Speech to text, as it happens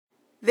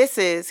This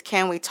is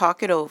Can We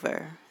Talk It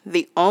Over,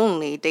 the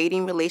only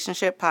dating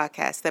relationship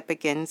podcast that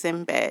begins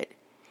in bed.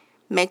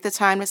 Make the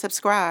time to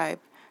subscribe.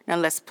 Now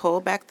let's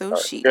pull back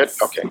those sheets. Good?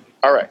 Okay.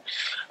 All right.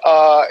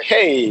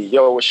 Hey,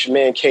 yo, it's your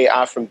man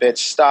K.I. from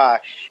Bedstuy,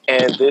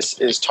 and this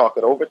is Talk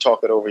It Over.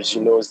 Talk It Over, as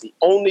you know, is the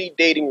only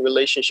dating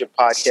relationship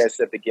podcast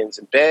that begins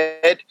in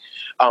bed.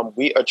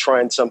 We are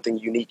trying something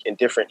unique and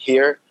different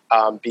here.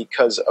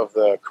 Because of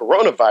the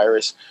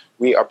coronavirus,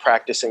 we are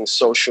practicing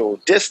social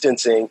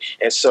distancing,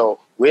 and so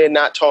we're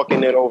not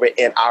talking it over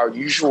in our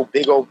usual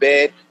big old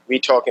bed. We're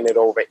talking it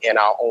over in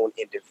our own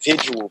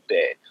individual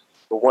bed.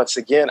 But once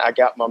again, I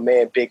got my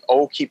man Big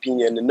Ole keeping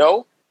you in the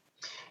know.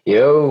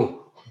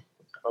 Yo,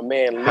 my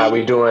man Lee. How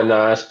we doing,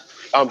 Nas?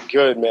 I'm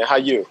good, man. How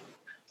you?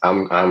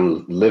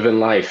 I'm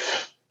living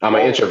life. I'm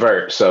an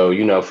introvert, so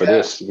for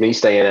this, me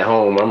staying at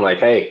home, I'm like,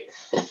 hey.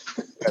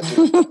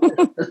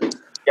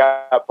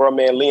 Got bro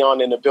man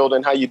Leon in the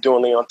building. How you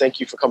doing, Leon? Thank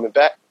you for coming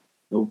back.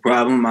 No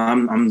problem.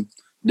 I'm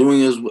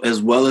doing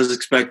as well as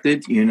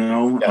expected.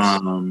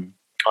 Yes.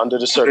 Under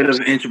the surface. I'm a bit of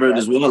an introvert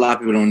as well. A lot of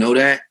people don't know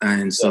that,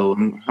 and so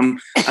I'm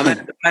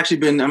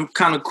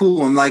kind of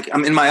cool. I'm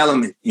in my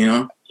element.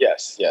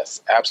 Yes,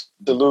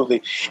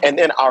 absolutely. And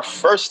then our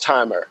first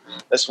timer.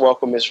 Let's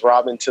welcome Miss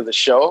Robin to the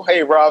show.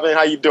 Hey, Robin,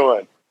 how you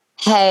doing?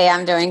 Hey,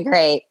 I'm doing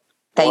great.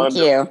 Thank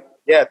you.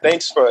 Yeah,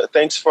 thanks for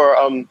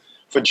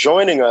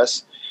joining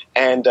us.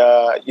 And,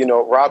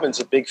 Robin's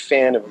a big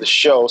fan of the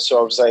show. So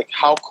I was like,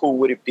 how cool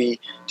would it be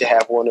to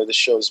have one of the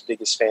show's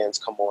biggest fans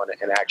come on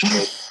and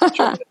actually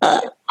join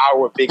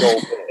our big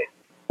old bed?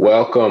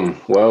 Welcome.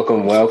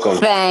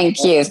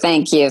 Thank you.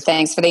 Thanks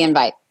for the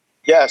invite.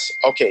 Yes.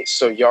 Okay.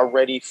 So y'all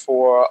ready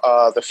for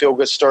the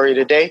feel-good story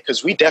today?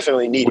 Because we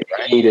definitely need it,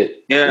 right? Need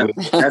it. Yeah.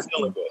 That's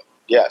feeling good.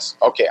 Yes.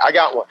 Okay. I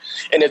got one.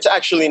 And it's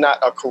actually not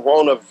a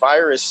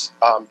coronavirus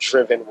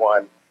driven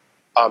one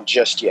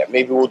just yet.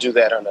 Maybe we'll do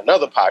that on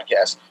another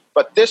podcast.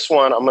 But this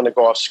one, I'm going to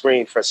go off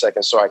screen for a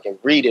second so I can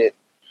read it,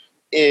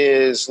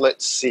 is,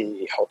 let's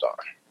see, hold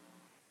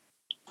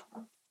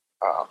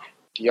on.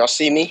 Do y'all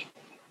see me?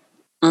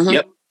 Mm-hmm.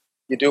 Yep.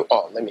 You do?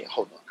 Oh,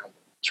 hold on. I'm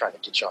trying to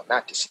get y'all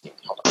not to see me.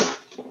 Hold on.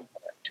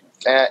 Do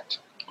that.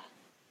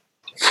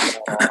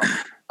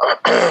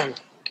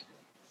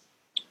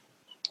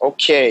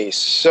 Okay,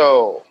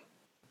 so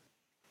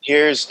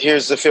here's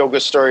the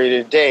feel-good story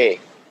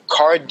today.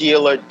 Car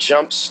dealer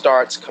jump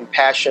starts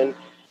compassion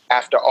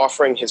after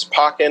offering his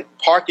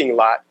parking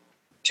lot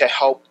to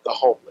help the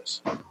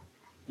homeless.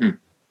 To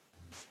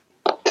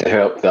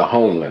help the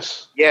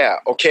homeless. Yeah,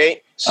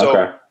 okay.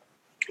 So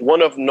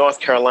one of North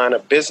Carolina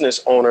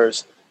business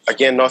owners,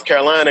 again, North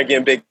Carolina,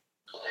 Big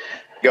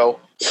Ole,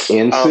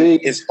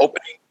 is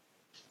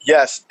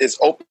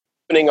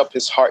opening up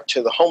his heart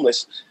to the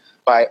homeless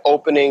by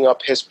opening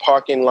up his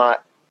parking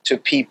lot to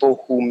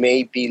people who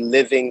may be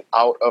living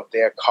out of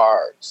their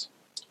cars.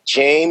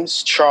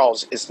 James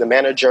Charles is the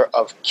manager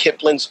of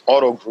Kipling's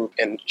Auto Group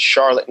in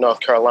Charlotte,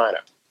 North Carolina.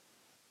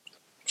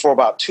 For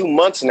about 2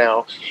 months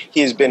now,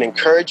 he has been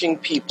encouraging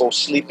people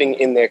sleeping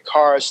in their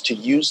cars to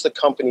use the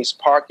company's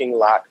parking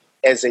lot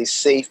as a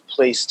safe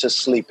place to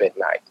sleep at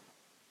night.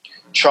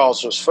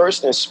 Charles was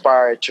first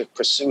inspired to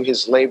pursue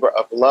his labor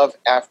of love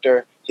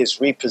after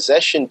his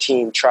repossession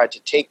team tried to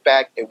take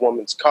back a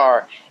woman's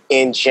car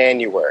in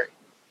January.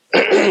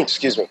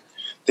 Excuse me.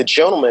 The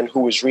gentleman who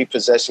was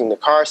repossessing the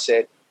car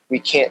said, "We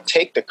can't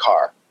take the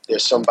car.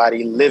 There's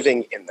somebody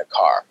living in the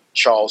car,"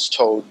 Charles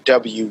told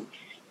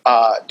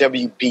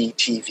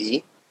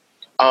WBTV.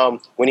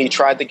 When he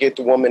tried to get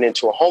the woman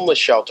into a homeless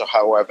shelter,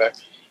 however,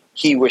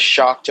 he was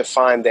shocked to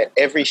find that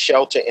every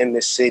shelter in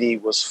the city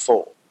was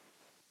full.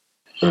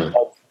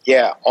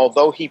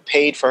 Although he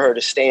paid for her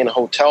to stay in a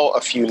hotel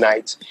a few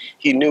nights,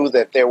 he knew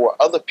that there were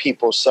other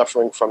people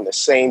suffering from the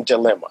same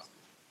dilemma.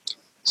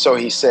 So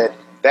he said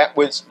that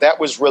was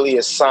really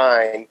a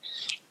sign.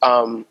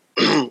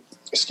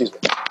 Excuse me.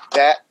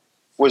 That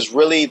was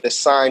really the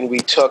sign we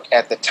took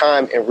at the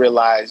time and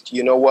realized,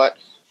 you know what,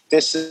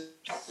 this is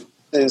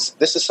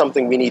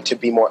something we need to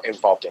be more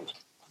involved in,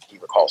 he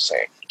recalls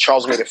saying.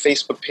 Charles made a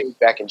Facebook page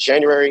back in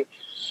January,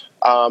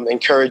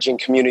 encouraging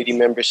community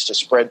members to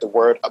spread the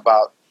word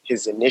about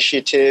his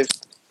initiative.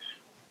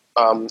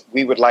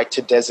 We would like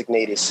to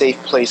designate a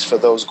safe place for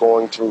those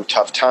going through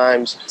tough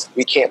times.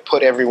 We can't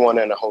put everyone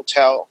in a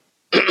hotel,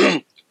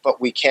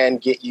 but we can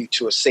get you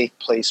to a safe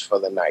place for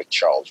the night,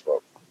 Charles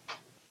wrote.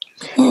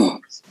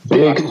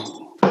 Big.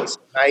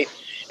 Tonight,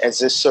 as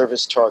this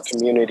service to our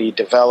community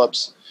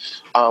develops,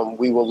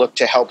 we will look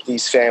to help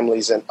these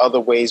families in other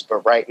ways,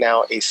 but right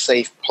now a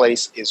safe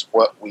place is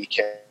what we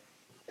can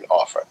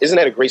offer. Isn't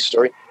that a great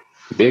story?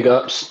 Big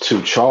ups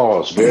to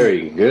Charles.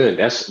 Very good.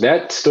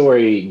 That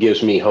story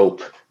gives me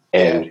hope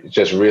and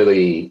just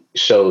really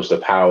shows the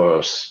power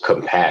of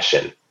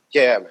compassion.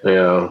 Yeah,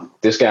 man.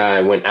 This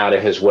guy went out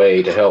of his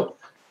way to help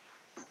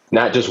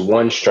not just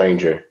one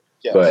stranger,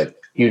 but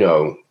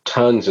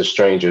tons of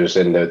strangers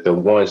and the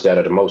ones that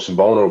are the most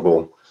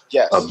vulnerable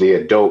of the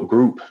adult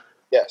group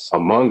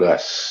among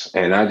us.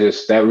 And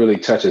that really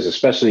touches,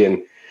 especially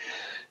in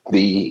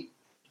the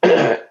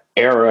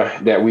era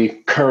that we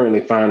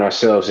currently find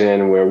ourselves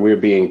in, where we're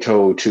being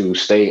told to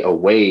stay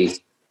away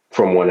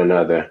from one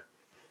another,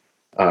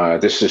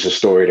 this is a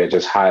story that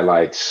just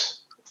highlights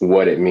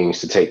what it means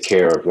to take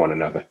care of one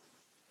another.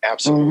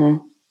 Absolutely.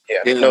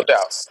 Mm-hmm. Yeah, no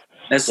doubt.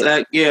 That's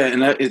and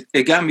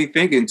it got me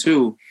thinking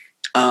too.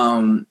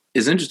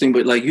 It's interesting,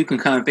 but like you can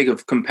kind of think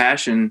of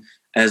compassion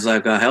as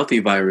like a healthy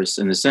virus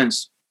in a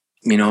sense,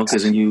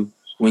 because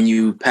when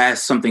you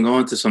pass something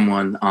on to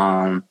someone,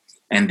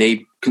 and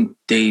they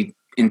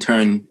in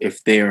turn,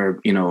 if they're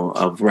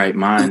of right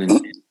mind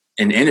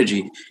and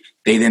energy,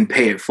 they then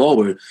pay it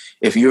forward.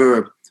 If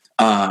you're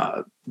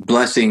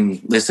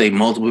blessing, let's say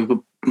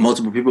multiple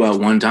people at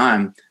one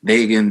time,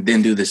 they can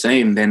then do the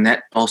same. Then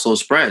that also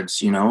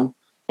spreads,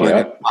 but in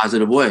a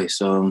positive way.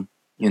 So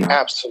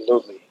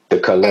absolutely. The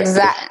collective,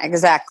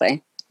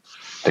 Exactly.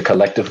 The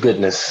collective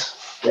goodness.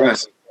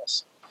 Yes.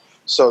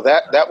 So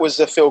that was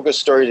the feel good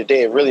story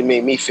today. It really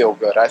made me feel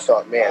good. I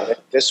thought, man,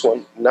 this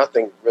one,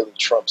 nothing really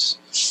trumps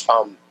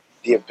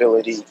the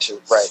ability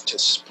to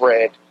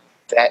spread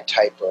that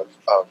type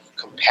of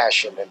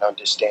compassion and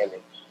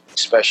understanding,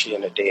 especially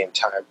in a day and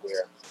time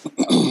where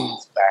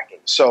it's lacking.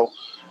 So,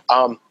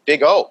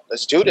 Big O,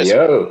 let's do this.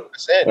 Yo.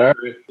 That's it. All right.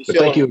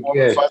 Thank you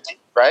again. Fuzzy,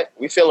 right?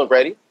 We feeling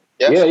ready?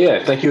 Yes?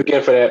 Yeah. Thank you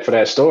again for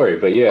that story.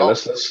 But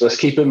let's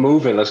keep it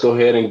moving. Let's go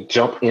ahead and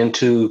jump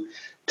into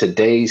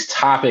today's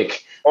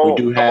topic. We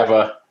do have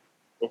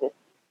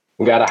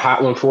we got a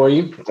hot one for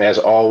you, as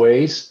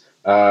always.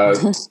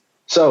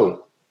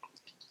 So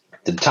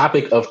the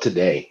topic of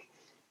today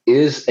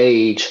is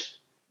age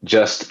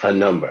just a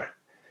number?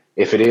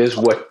 If it is,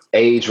 what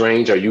age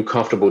range are you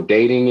comfortable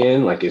dating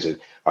in? Like,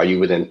 are you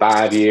within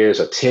 5 years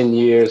or 10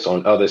 years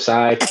on other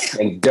side?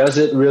 And does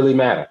it really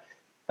matter?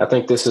 I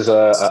think this is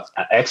a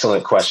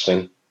excellent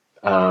question.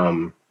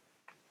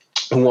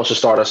 Who wants to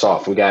start us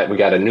off? We got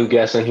a new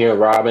guest in here,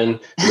 Robin,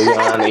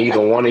 Leon,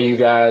 either one of you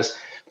guys.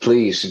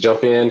 Please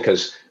jump in,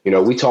 because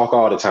we talk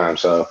all the time.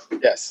 So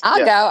yes,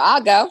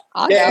 I'll go.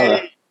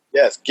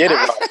 Yes, get it,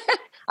 Robin.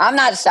 I'm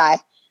not shy.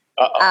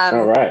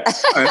 All right.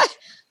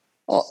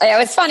 Well, it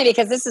was funny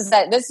because this is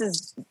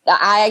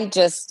I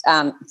just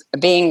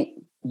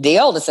being the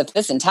oldest of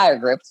this entire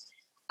group,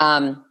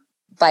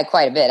 by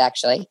quite a bit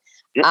actually.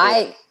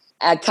 I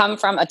come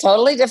from a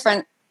totally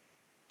different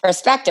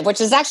perspective,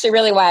 which is actually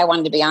really why I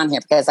wanted to be on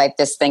here, because I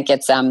just think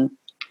it's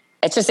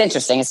just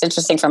interesting. It's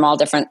interesting from all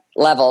different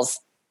levels,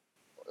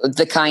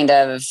 the kind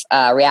of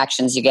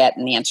reactions you get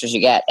and the answers you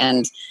get.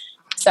 And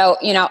so,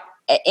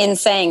 in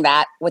saying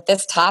that, with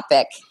this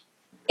topic,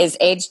 is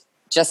age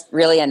just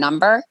really a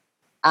number?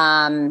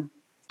 I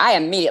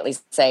immediately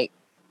say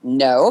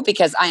no,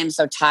 because I am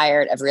so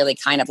tired of really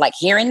kind of like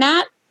hearing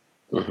that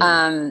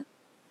in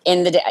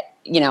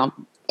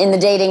the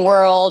dating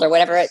world or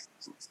whatever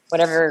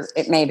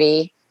it may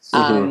be.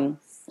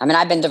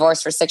 I've been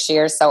divorced for 6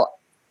 years, so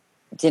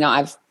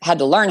I've had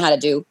to learn how to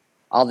do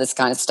all this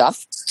kind of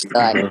stuff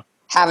that I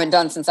haven't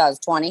done since I was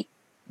 20.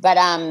 But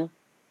and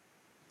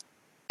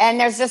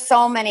there's just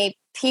so many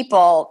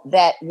people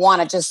that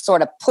want to just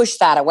sort of push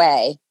that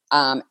away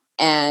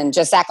and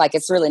just act like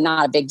it's really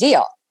not a big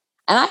deal.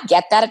 And I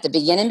get that at the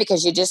beginning,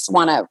 because you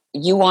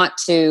want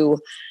to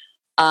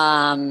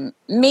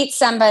meet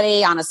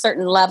somebody on a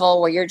certain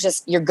level where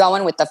you're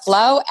going with the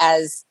flow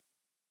as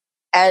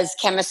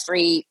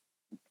chemistry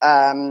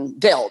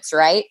builds,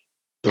 right?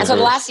 And so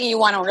the last thing you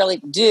want to really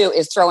do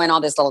is throw in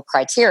all this little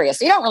criteria.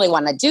 So you don't really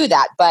want to do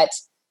that. But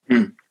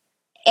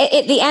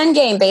the end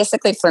game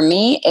basically for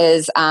me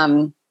is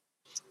I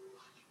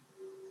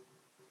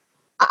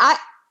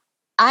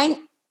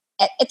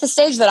at the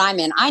stage that I'm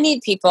in, I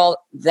need people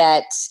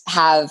that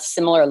have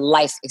similar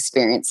life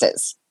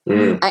experiences.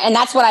 And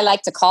that's what I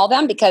like to call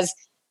them, because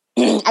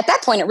at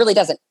that point, it really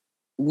doesn't,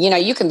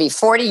 you can be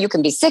 40, you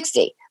can be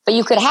 60, but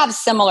you could have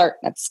similar,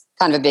 that's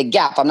kind of a big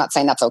gap. I'm not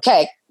saying that's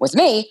okay with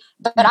me,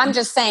 but I'm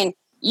just saying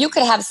you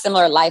could have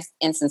similar life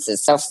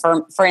instances. So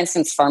for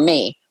instance, for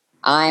me,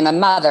 I'm a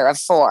mother of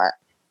 4.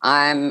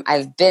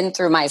 I've been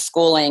through my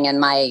schooling and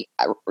my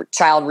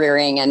child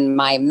rearing and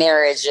my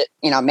marriage,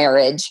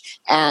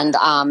 and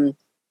I'm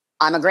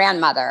a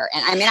grandmother,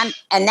 and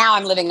now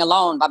I'm living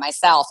alone by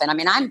myself, and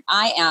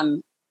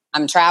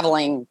I'm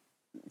traveling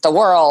the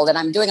world, and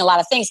I'm doing a lot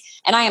of things,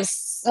 and I am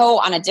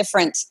so in a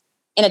different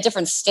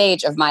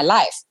stage of my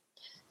life.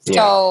 Yeah.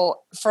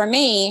 So for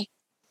me,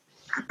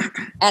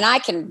 and I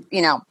can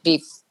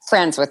be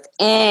friends with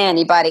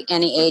anybody,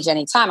 any age,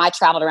 anytime. I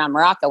traveled around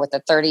Morocco with a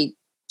 30.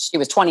 She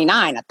was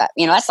 29 at that.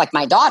 That's like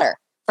my daughter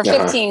for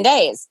 15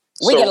 days.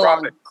 We get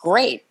along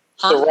great.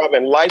 So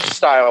Robin,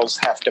 lifestyles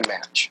have to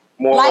match.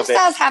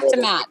 Lifestyles have to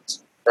match,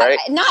 right?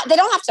 They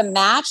don't have to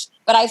match,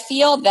 but I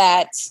feel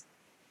that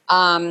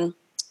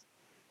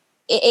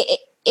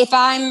if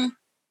I'm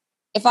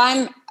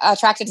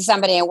attracted to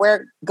somebody and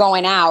we're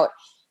going out,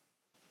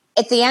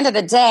 at the end of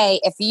the day,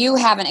 if you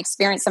haven't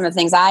experienced some of the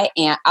things I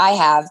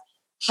have,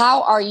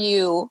 how are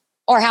you,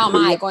 or how am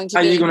I going to?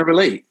 How are you going to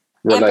relate?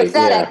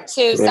 Empathetic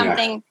to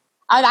something?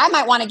 I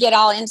might want to get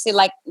all into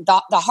like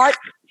the heart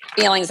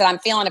feelings that I'm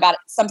feeling about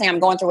something I'm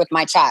going through with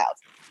my child.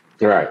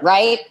 Right.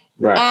 Right.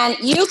 Right. And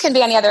you can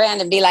be on the other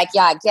end and be like,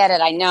 yeah, I get it.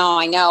 I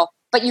know.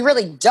 But you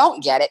really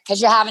don't get it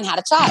because you haven't had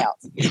a child.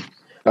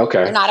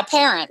 Okay. You're not a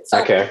parent.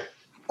 So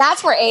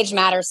that's where age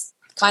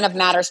kind of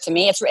matters to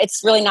me.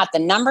 It's really not the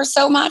number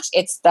so much.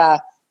 It's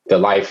the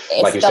life,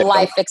 it's like you the said,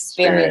 life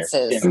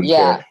experiences.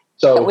 Yeah.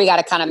 So that we got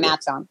to kind of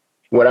match on.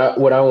 What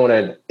I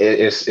wanted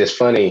is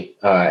funny.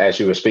 As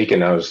you were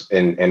speaking, I was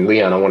and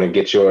Leon, I want to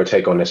get your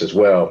take on this as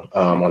well,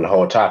 on the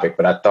whole topic.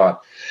 But I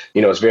thought,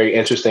 it's very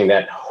interesting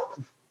that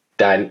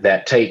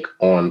take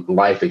on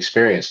life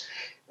experience.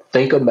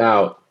 Think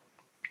about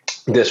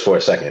this for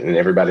a second, and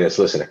everybody that's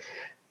listening.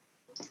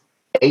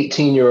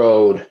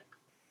 18-year-old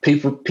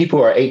people who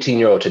are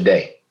 18-year-old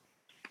today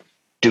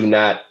do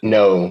not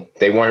know,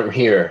 they weren't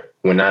here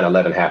when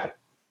 9/11 happened.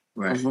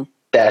 Right. Mm-hmm.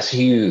 That's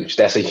huge.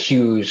 That's a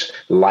huge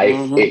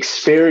life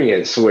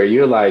experience where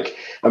you're like,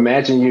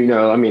 imagine,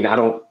 I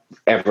don't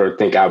ever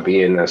think I'll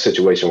be in a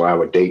situation where I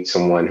would date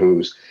someone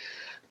who's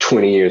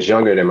 20 years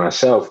younger than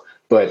myself.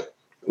 But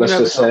let's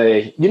just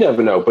say, you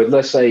never know. But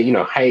let's say,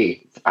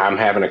 hey, I'm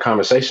having a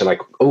conversation like,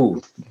 oh,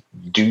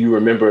 do you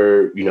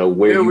remember,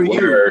 where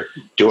you were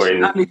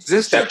during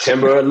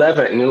September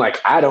 11th? And you're like,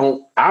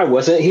 I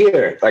wasn't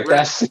here. Like,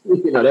 that's,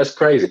 that's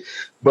crazy.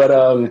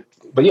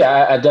 But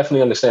yeah, I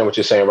definitely understand what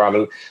you're saying,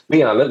 Robin.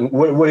 Leon,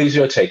 what is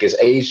your take? Is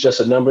age just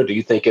a number? Do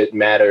you think it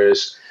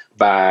matters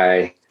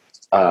by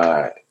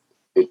the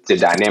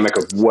dynamic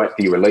of what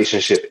the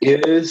relationship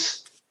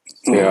is?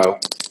 Yeah.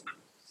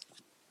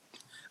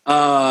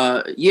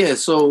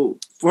 So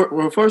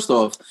first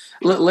off,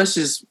 let's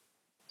just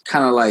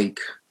kind of like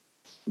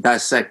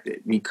dissect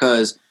it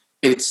because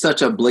it's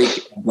such a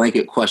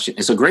blanket question.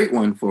 It's a great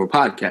one for a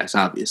podcast,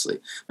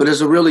 obviously, but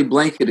it's a really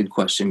blanketed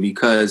question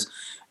because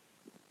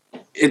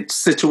it's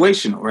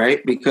situational,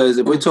 right? Because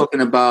if we're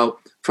talking about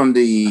from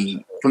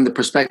the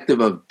perspective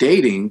of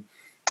dating,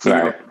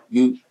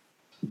 you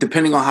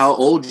depending on how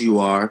old you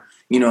are,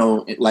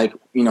 like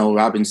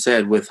Robin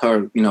said with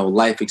her,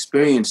 life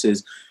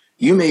experiences,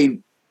 you may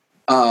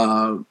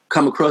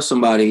come across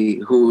somebody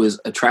who is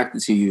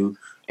attracted to you,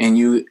 and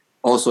you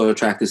also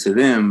attracted to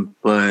them,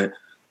 but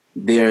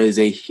there is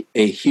a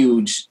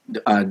huge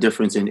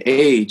difference in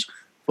age,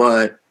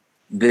 but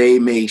they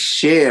may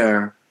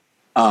share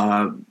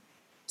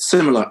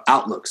similar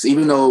outlooks,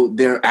 even though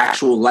their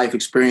actual life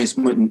experience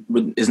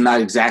is not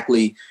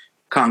exactly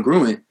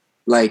congruent.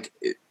 Like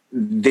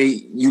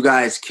you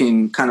guys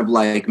can kind of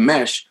like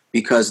mesh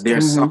because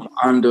there's some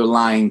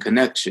underlying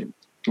connection,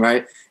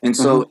 right? And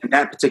so in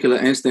that particular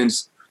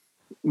instance,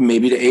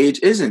 maybe the age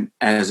isn't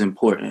as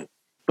important.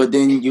 But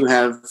then you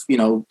have,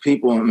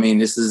 people,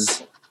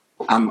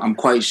 I'm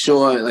quite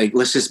sure, like,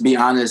 let's just be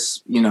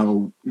honest,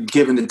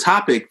 given the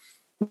topic,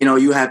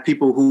 you have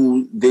people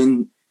who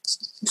then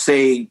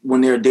say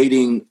when they're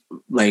dating,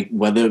 like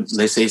whether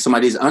let's say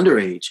somebody's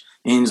underage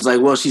and it's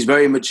like, well, she's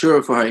very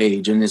mature for her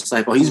age. And it's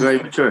like, oh, he's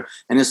very mature.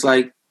 And it's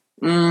like,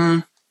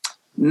 then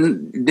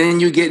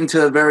you get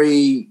into a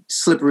very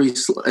slippery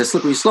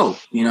slope,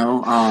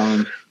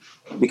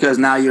 because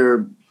now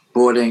you're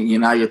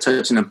you're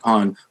touching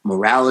upon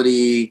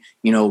morality,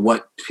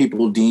 what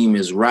people deem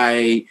is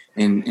right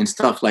and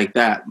stuff like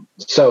that.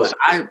 So but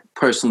I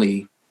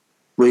personally,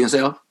 what are you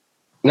gonna say?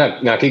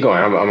 No, keep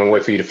going. I'm gonna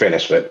wait for you to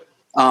finish, but.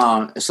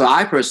 So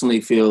I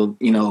personally feel,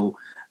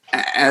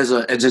 as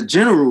a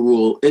general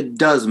rule, it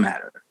does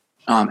matter.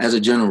 As a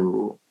general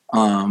rule,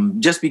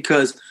 just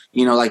because,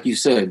 like you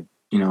said,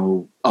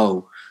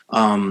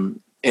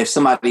 if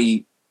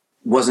somebody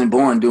wasn't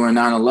born during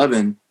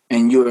 9/11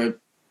 and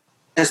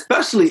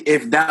especially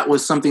if that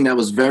was something that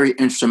was very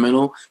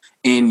instrumental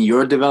in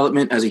your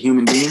development as a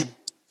human being,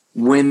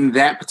 when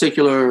that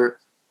particular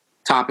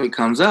topic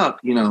comes up,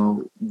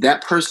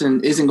 that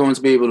person isn't going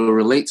to be able to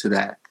relate to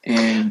that.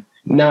 And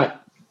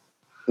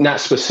not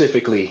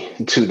specifically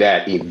to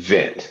that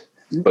event,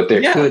 but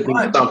there could be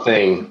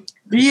something.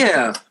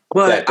 Yeah,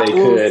 but that they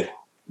could.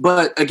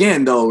 But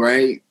again, though,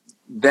 right?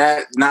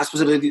 That not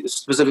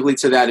specifically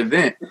to that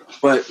event,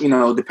 but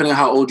depending on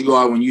how old you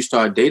are when you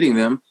start dating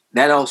them,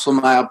 that also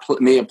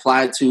may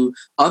apply to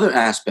other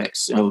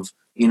aspects of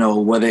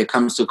whether it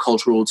comes to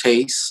cultural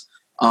tastes,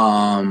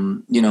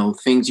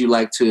 things you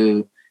like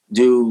to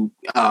do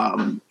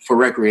for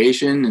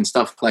recreation and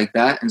stuff like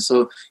that, and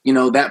so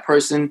that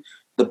person.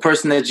 The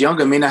person that's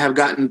younger may not have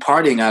gotten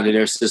partying out of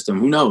their system.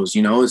 Who knows?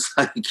 It's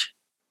like.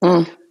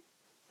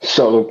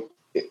 So,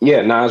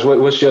 yeah, Nas,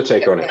 what's your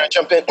take on it? Can I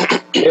jump in?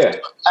 Yeah.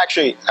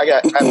 Actually, I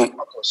have a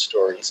couple of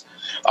stories.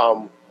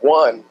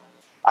 One,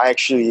 I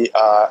actually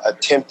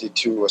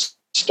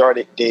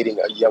started dating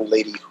a young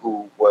lady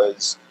who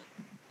was,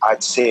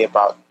 I'd say,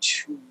 about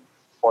 2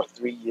 or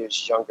 3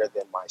 years younger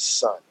than my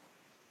son.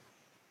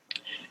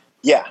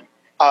 Yeah.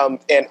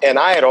 And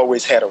I had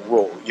always had a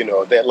rule,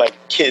 that like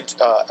kids,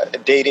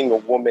 dating a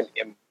woman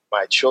in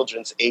my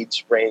children's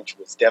age range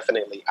was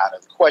definitely out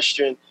of the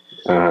question.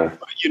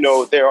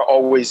 There are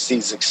always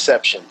these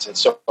exceptions. And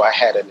so I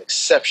had an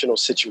exceptional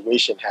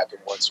situation happen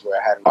once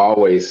where I had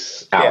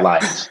always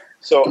outliers.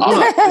 So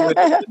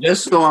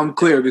just so I'm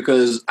clear,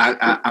 because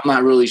I'm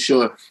not really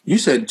sure. You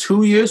said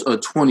 2 years or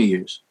 20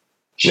 years?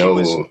 She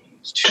was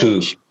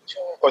 2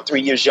 or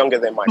 3 years younger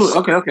than my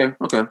son.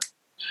 Okay.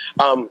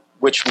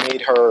 Which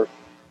made her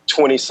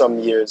 20-some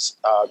years,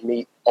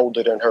 me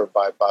older than her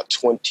by about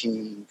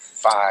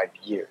 25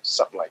 years,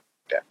 something like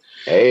that.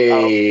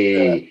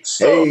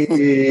 So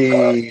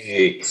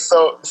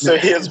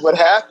here's what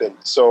happened.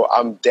 So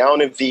I'm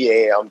down in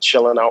VA. I'm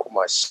chilling out with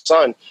my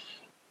son.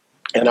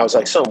 And I was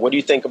like, son, what do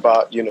you think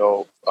about,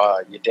 your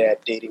dad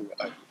dating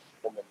a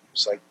woman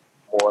who's like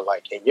more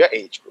like in your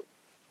age group?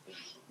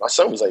 My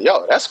son was like,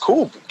 yo, that's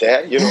cool,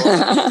 Dad. Yeah,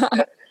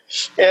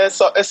 it's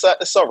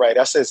all right.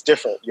 I said, it's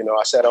different.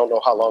 I said, I don't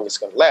know how long it's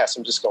going to last.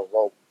 I'm just going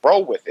to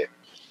roll with it.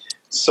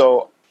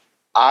 So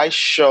I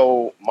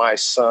show my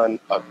son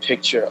a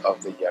picture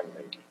of the young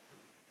lady.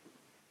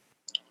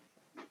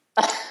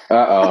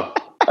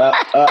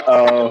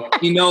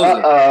 He knows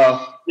her.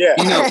 Yeah.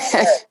 He knows.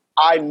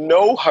 I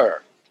know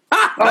her.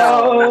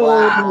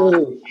 Wow.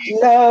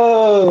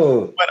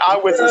 No. When I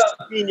was a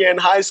senior in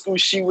high school,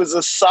 she was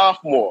a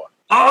sophomore.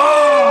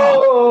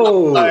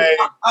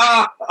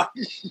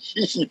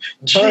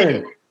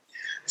 Turn.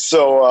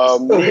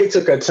 So he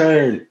took a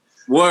turn.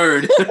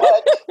 Word.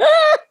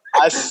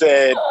 I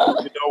said,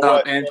 you know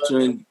what?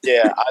 Answering.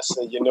 I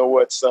said, you know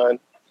what, son?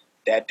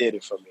 That did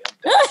it for me.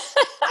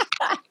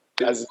 I'm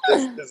done.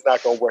 This is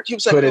not going to work. He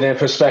was like, put it in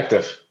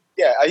perspective.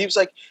 Yeah, he was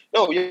like,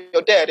 no,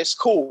 your dad, it's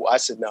cool. I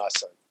said, nah,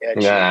 son.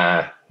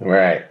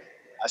 Right.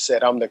 I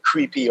said, I'm the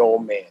creepy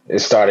old man. It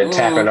started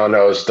tapping on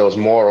those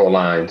moral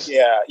lines.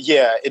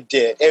 Yeah, it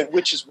did. And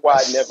which is why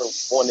I never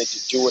wanted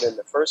to do it in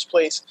the first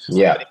place.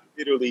 Yeah. But it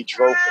literally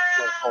drove the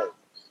point home.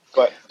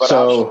 But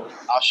so,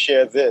 I'll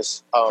share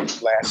this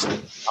lastly.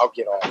 I'll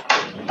get off.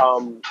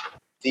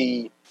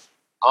 The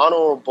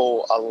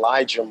Honorable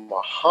Elijah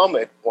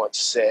Muhammad once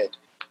said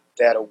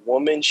that a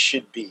woman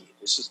should be,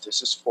 this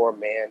is for a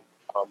man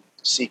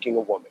seeking a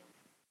woman,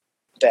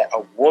 that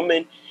a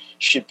woman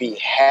should be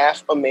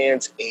half a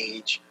man's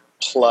age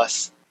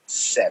plus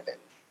 7.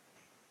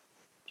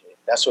 Okay?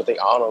 That's what the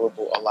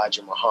Honorable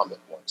Elijah Muhammad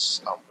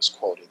once was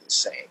quoted as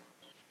saying,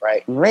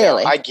 right?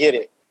 Really? Now, I get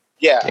it.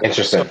 Yeah.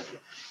 Interesting.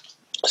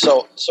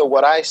 So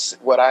what I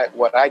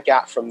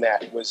got from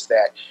that was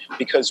that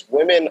because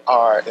women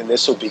are, and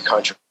this will be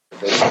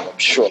controversial, I'm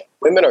sure,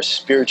 women are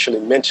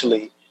spiritually,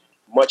 mentally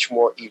much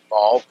more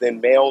evolved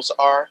than males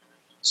are.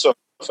 So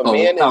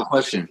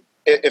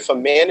if a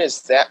man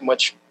is that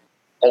much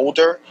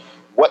older,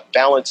 what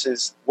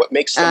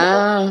makes them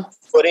on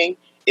footing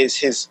is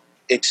his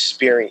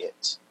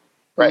experience,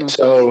 right?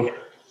 So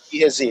he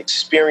has the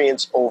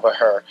experience over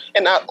her,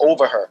 and not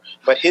over her,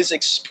 but his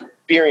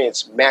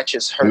experience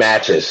matches her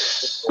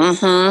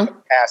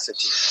capacity.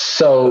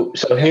 So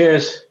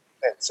here's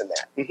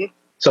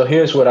So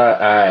here's what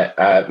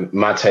I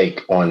my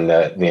take on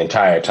the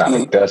entire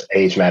topic. Does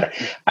age matter?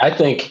 I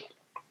think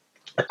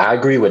I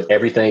agree with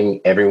everything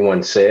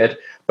everyone said,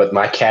 but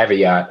my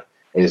caveat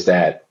is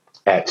that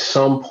at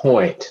some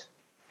point,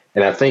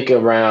 and I think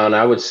around,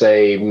 I would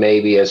say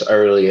maybe as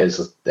early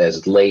as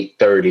late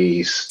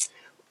 30s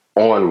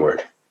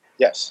onward,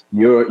 yes,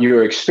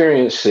 your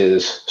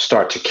experiences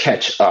start to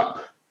catch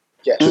up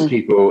to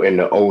people in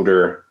the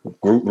older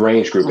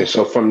range group. And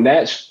so from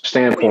that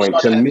standpoint,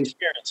 to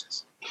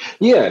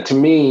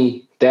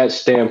me,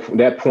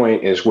 that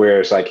point is where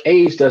it's like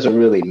age doesn't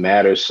really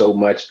matter so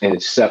much,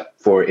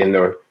 except for in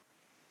the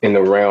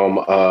realm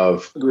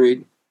of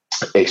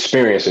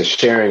experiences,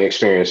 sharing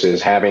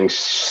experiences, having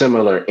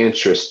similar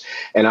interests.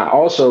 And I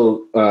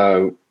also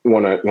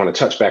want to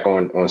touch back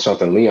on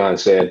something Leon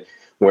said,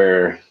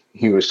 where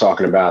he was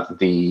talking about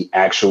the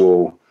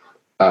actual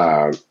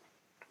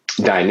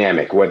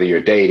dynamic, whether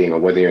you're dating or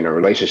whether you're in a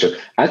relationship.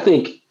 I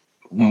think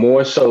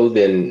more so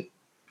than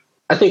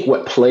I think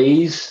what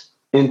plays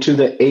into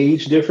the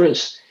age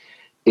difference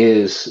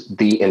is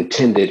the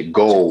intended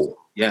goal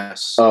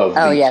of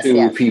the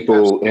two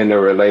people in the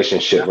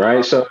relationship,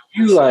 right? So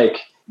you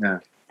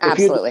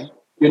absolutely,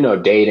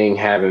 dating,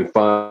 having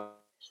fun.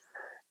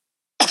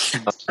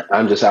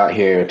 I'm just out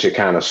here to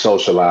kind of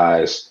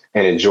socialize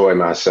and enjoy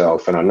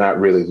myself, and I'm not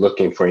really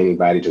looking for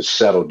anybody to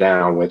settle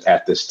down with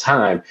at this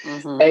time.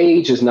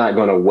 Age is not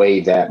going to weigh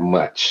that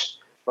much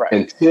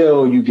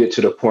until you get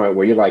to the point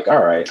where you're like,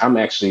 all right,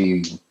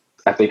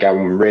 I think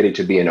I'm ready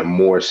to be in a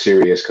more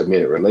serious,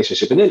 committed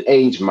relationship. And then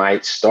age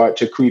might start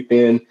to creep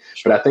in.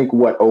 But I think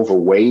what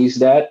outweighs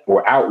that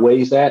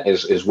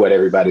is what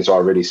everybody's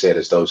already said,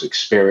 is those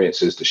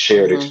experiences, the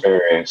shared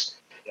experience,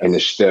 and the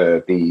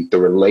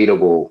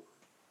relatable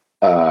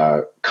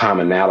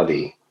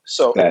commonality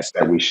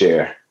that we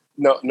share.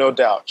 No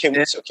doubt.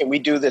 Can we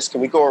do this? Can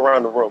we go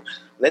around the room?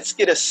 Let's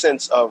get a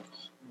sense of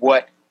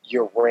what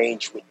your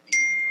range would be,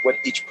 what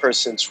each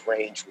person's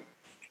range would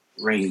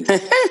be.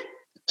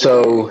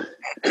 So,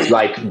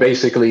 like,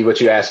 basically what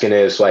you're asking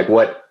is, like,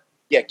 what?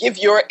 Yeah, give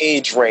your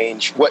age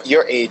range, what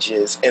your age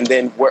is, and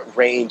then what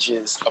range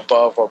is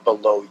above or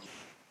below you.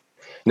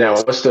 Now,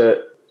 what's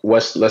the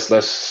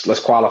let's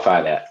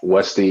qualify that.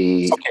 What is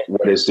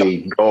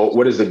the goal?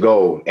 What is the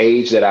goal?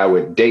 Age that I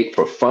would date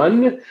for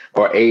fun,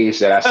 or age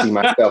that I see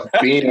myself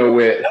being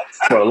with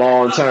for a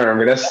long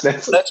term? That's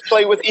Let's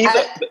play with either.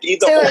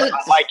 I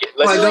like it.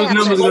 Those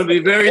numbers are going to be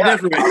very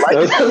different.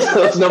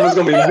 Those numbers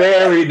going to be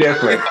very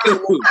different.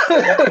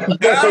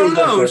 I don't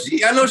know.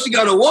 I know she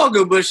got a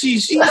walker, but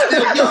she's still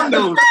young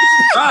though.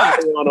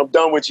 I'm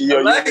done with you.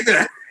 I like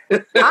that.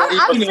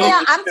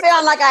 I'm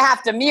feeling like I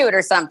have to mute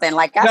or something.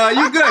 Like, no,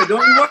 you good. Don't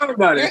worry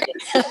about it.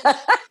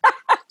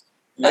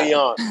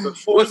 Leon,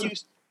 before you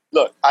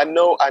look, I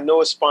know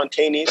it's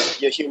spontaneous.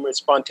 Your humor is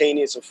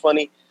spontaneous and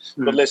funny.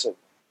 But listen,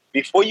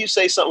 before you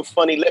say something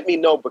funny, let me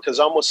know, because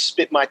I almost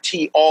spit my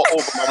tea all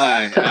over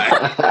my.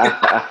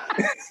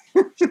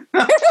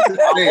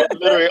 I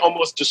literally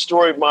almost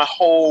destroyed my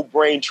whole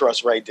brain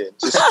trust right there.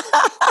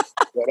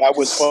 That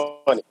was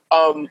funny.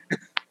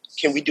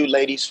 Can we do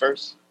ladies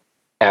first?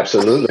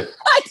 Absolutely.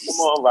 Come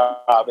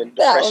on, Robin.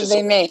 That would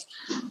be me.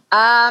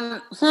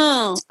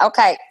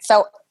 Okay,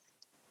 so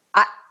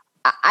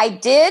I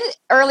did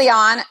early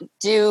on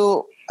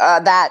do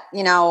that.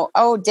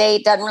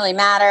 Date doesn't really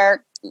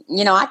matter.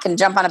 I can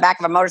jump on the back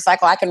of a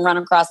motorcycle. I can run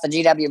across the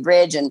GW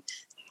Bridge and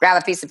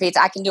grab a piece of pizza.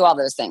 I can do all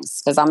those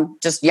things because I'm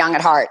just young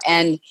at heart,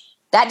 and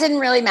that didn't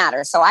really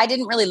matter. So I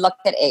didn't really look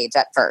at age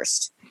at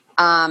first,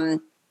 but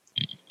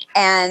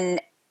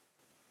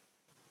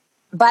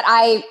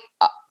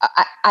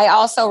I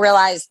also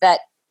realized that,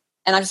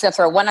 and I'm just going to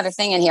throw one other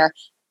thing in here,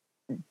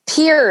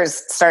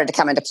 peers started to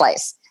come into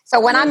place.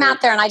 So when I'm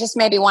out there and I just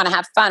maybe want to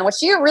have fun, which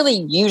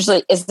really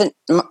usually isn't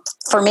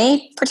for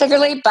me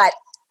particularly, but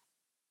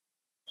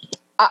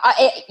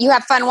you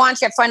have fun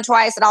once, you have fun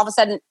twice, and all of a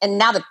sudden, and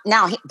now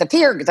the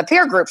peer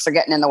groups are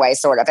getting in the way,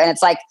 sort of. And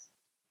it's like,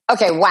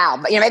 okay, wow.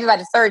 But maybe by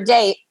the third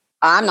date,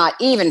 I'm not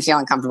even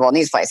feeling comfortable in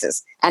these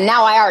places. And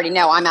now I already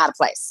know I'm out of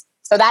place.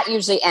 So that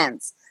usually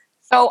ends.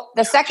 So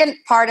the second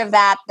part of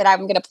that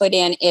I'm going to put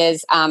in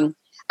is I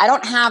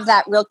don't have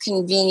that real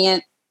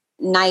convenient,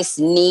 nice,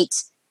 neat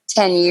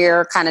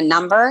 10-year kind of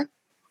number.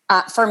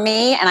 For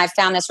me, and I've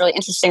found this really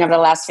interesting over the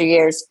last few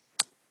years,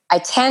 now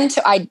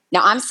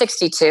I'm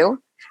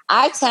 62.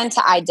 I tend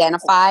to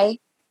identify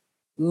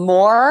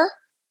more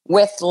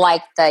with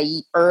like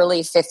the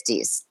early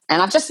 50s.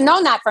 And I've just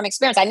known that from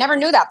experience. I never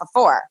knew that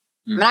before.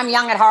 I mean, I'm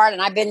young at heart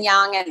and I've been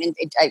young and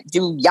I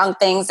do young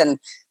things and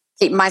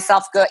keep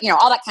myself good,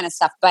 all that kind of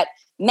stuff. But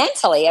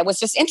mentally, it was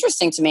just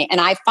interesting to me. And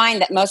I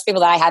find that most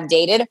people that I have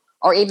dated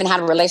or even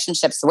had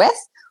relationships with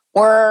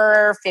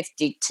were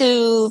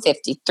 52,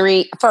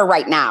 53 for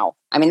right now.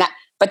 I mean,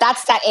 but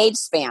that's that age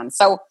span.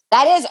 So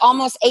that is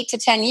almost 8 to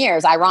 10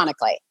 years,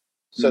 ironically.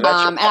 So and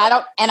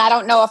I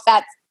don't know if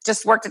that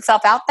just worked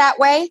itself out that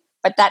way,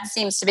 but that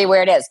seems to be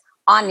where it is.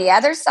 On the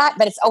other side,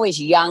 but it's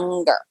always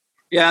younger.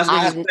 Yeah, I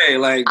was going to say,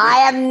 like, I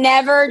have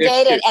never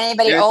dated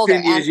anybody older.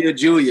 10 years, you're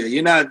Julia.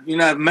 You're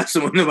not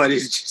messing with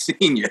nobody's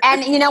senior.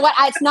 And you know what?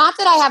 It's not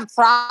that I have a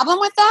problem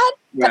with that,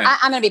 but right.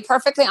 I'm going to be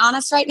perfectly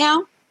honest right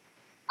now.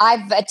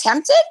 I've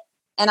attempted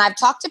and I've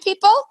talked to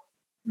people,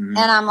 and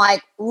I'm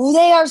like,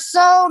 they are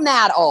so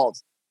mad old.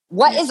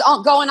 What is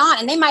going on?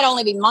 And they might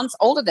only be months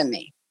older than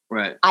me.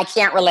 Right. I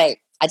can't relate.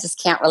 I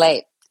just can't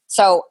relate.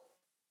 So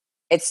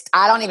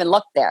I don't even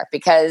look there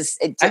because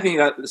I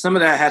think some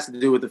of that has to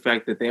do with the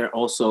fact that they're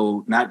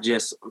also not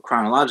just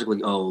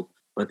chronologically old,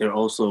 but they're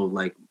also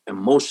like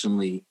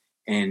emotionally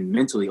and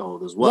mentally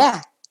old as well.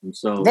 Yeah. And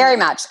so very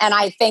much. And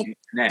I think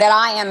that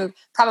I am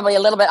probably a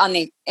little bit on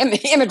the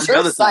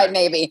immature side,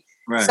 maybe.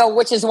 Right. So,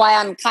 which is why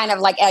I'm kind of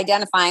like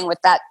identifying with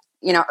that,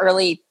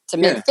 early to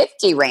mid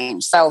 50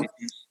 range. So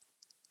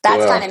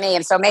that's kind of me.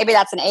 And so maybe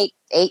that's an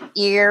 8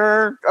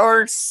 year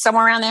or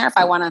somewhere around there if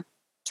I want to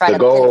try to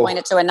pinpoint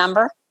it to a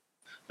number.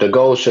 The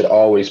goal should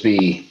always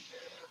be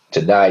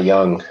to die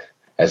young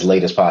as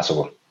late as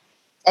possible.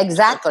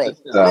 Exactly.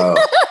 Wow.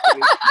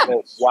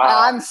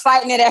 I'm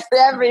fighting it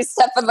every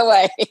step of the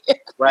way.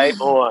 Right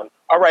on.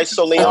 All right.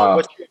 So,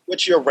 Leon,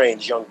 what's your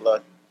range, young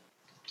blood?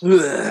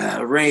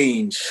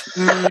 Range.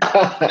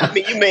 I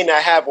mean, you may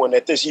not have one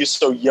at this. You're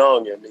so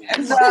young. I mean,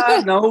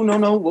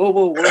 no.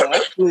 Whoa.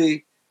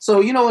 Actually, so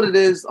you know what it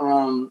is.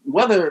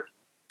 Whether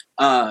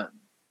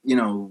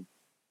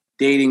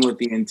dating with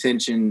the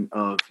intention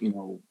of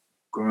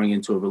growing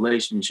into a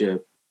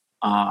relationship,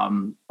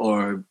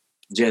 or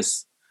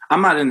just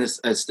I'm not in this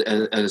at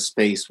a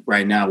space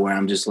right now where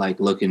I'm just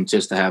like looking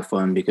just to have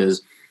fun,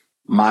 because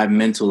my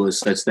mental is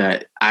such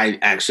that I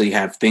actually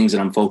have things that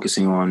I'm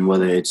focusing on,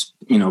 whether it's,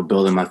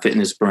 building my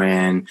fitness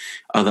brand,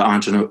 other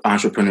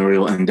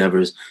entrepreneurial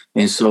endeavors.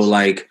 And so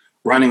like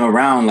running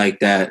around like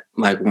that,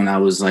 like when I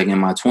was like in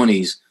my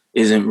 20s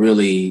isn't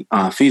really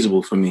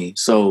feasible for me.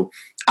 So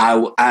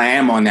I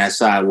am on that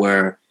side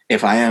where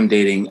if I am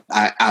dating,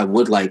 I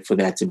would like for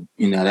that to,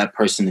 that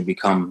person to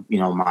become,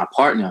 my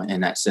partner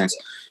in that sense.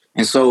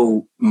 And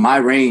so my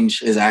range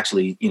has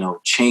actually,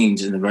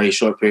 changed in a very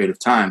short period of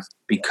time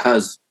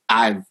because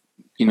I've,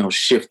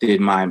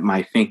 shifted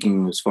my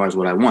thinking as far as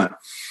what I want.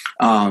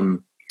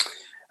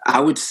 I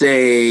would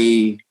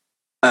say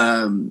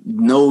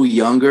No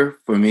younger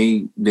for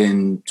me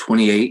than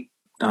 28.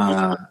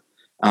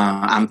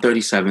 I'm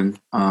 37,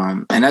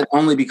 and that's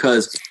only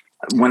because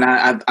when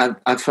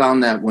I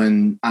found that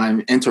when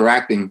I'm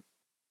interacting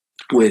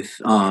with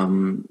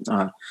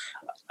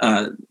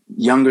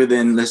younger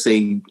than, let's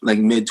say, like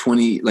mid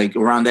 20, like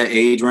around that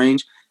age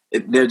range,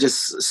 there are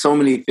just so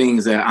many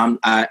things that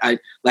I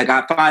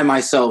find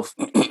myself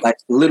like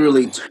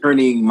literally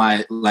turning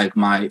my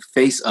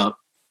face up,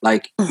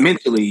 like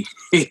mentally,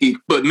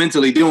 but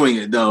mentally doing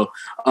it though,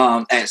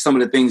 at some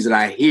of the things that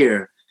I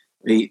hear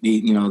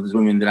these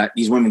women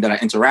that I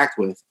interact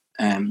with.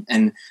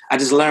 And I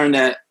just learned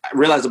I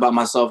realized about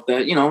myself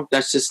that,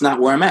 that's just not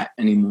where I'm at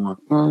anymore.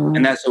 Mm-hmm.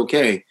 And that's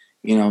okay.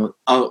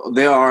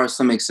 There are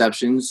some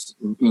exceptions,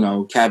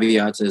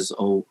 caveats, as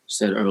O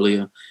said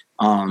earlier.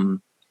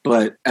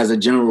 But as a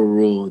general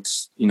rule,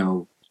 it's,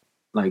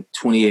 like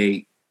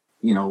 28,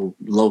 low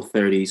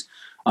 30s.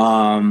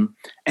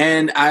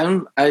 And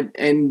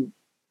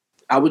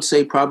I would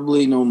say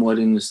probably no more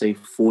than, to say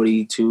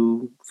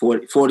 42. I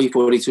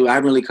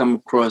haven't really come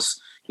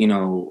across,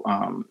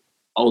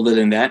 older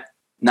than that.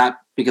 Not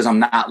because I'm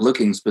not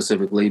looking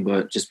specifically,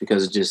 but just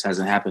because it just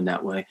hasn't happened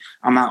that way.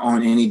 I'm not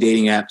on any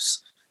dating apps.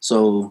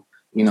 So,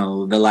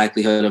 the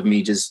likelihood of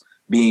me just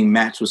being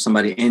matched with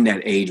somebody in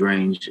that age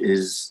range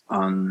is,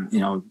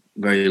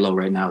 very low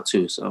right now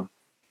too. So.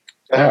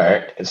 All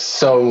right.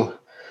 So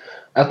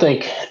I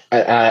think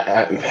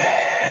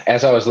I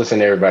as I was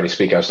listening to everybody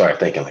speak, I started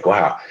thinking like,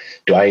 wow,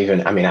 I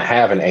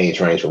have an age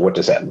range, but what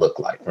does that look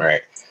like?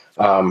 Right.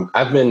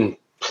 I've been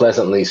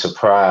pleasantly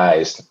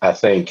surprised, I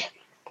think,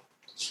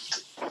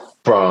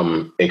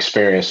 from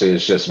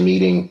experiences, just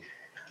meeting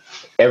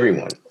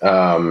everyone.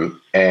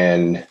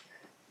 And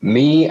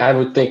me, I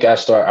would think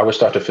I would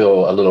start to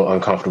feel a little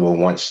uncomfortable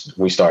once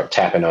we start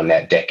tapping on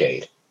that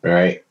decade,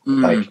 right?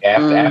 Mm-hmm. Like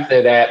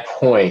after that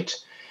point,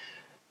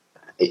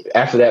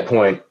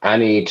 I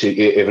need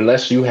to,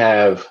 unless you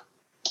have,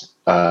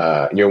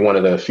 you're one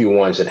of the few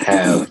ones that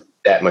have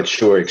that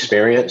mature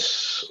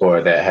experience,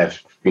 or that have,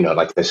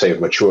 like they say,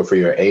 mature for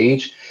your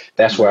age.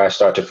 That's where I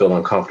start to feel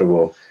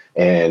uncomfortable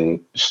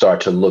and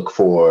start to look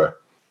for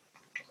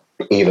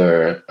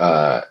either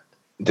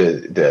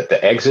the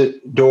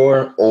exit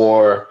door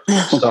or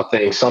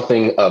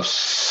something of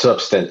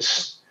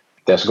substance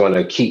that's going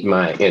to keep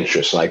my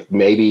interest. Like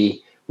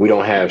maybe we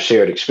don't have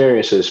shared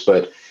experiences,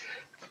 but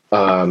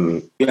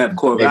you have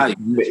core value.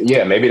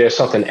 Maybe there's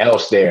something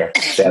else there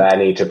that I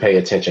need to pay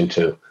attention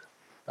to.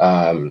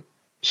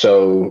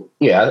 So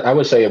I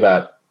would say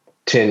about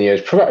 10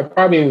 years,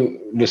 probably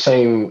the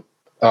same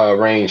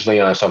range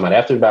Leon's talking about.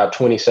 After about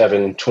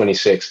 27,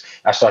 26,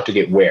 I start to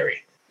get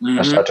wary. Mm-hmm.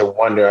 I start to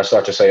wonder. I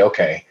start to say,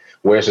 okay,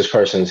 where's this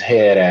person's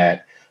head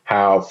at?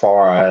 How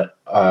far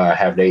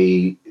have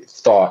they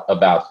thought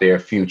about their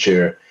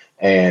future?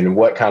 And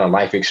what kind of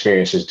life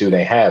experiences do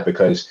they have?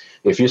 Because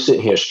if you're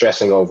sitting here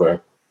stressing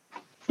over,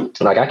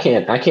 like I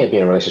can't be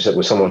in a relationship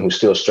with someone who's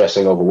still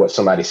stressing over what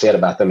somebody said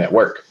about them at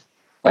work.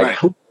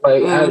 Like, right.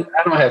 I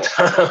don't have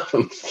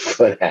time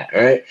for that,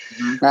 right?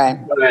 Right.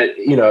 But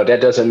that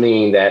doesn't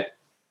mean that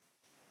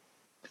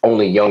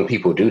only young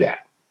people do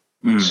that.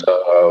 Mm.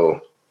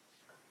 So,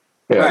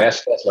 right.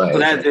 that's my.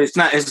 So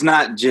it's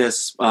not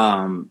just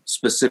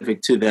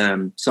specific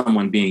to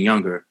someone being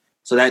younger.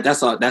 So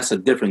that's a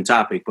different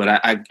topic. But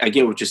I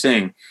get what you're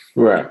saying.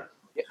 Right.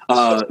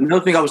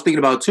 Another thing I was thinking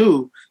about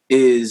too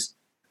is,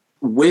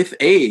 with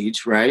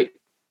age, right,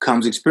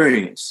 comes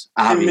experience,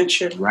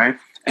 obviously, right,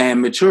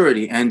 and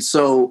maturity. And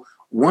so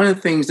one of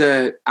the things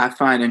that I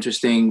find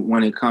interesting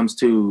when it comes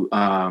to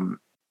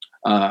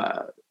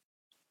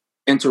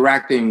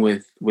interacting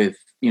with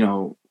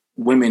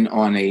women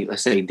on a,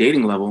 let's say,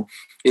 dating level,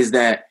 is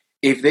that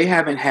if they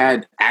haven't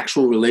had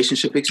actual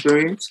relationship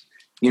experience,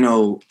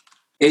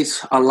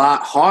 it's a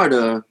lot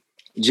harder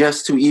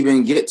just to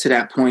even get to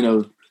that point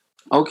of,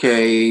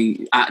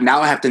 okay,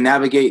 now I have to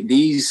navigate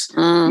these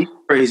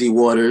crazy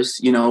waters,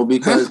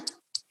 because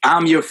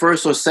I'm your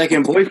first or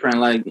second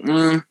boyfriend. Like,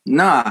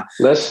 nah.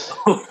 Let's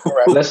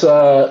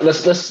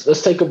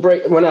take a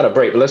break. Well, not a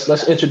break, but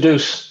let's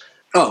introduce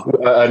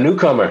a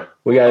newcomer.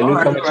 We got a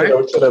newcomer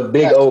to the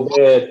Big Ole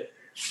bed.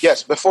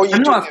 Yes, before you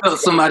I felt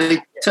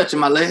somebody touching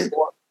my leg.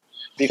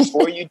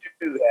 Before you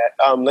do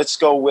that, let's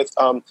go with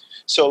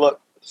so look,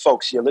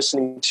 folks, you're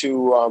listening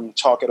to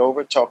Talk It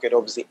Over. Talk It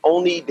Over is the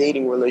only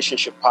dating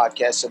relationship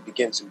podcast that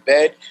begins in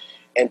bed.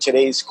 And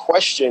today's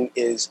question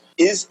is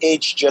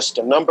age just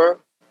a number?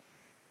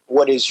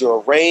 What is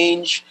your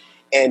range?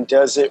 And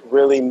does it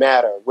really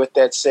matter? With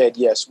that said,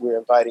 yes, we're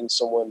inviting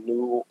someone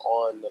new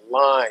on the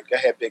line. Go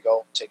ahead, Big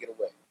O. Take it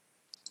away.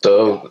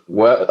 So,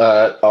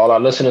 all our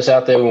listeners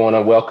out there, we want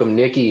to welcome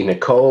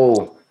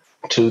Nicole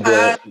to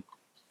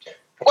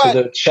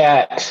the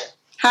chat.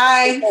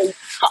 Hi.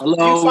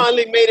 Hello. You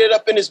finally made it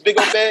up in this big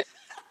old bed?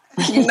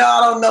 I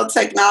don't know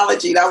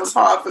technology. That was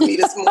hard for me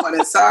this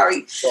morning.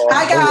 Sorry.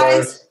 Hi,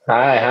 guys.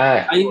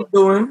 Hi. How you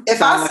doing? If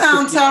I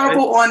sound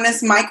terrible on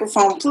this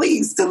microphone,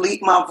 please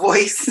delete my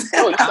voice.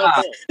 No, you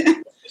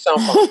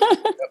sound fine.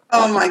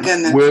 Oh, my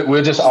goodness.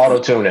 We'll just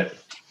auto-tune it.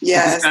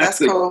 Yes, Exactly. that's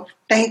cool.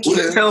 Thank you.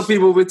 We'll tell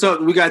people we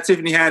got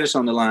Tiffany Haddish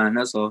on the line.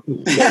 That's all.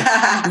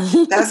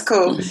 That's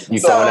cool.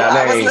 So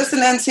I was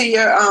listening to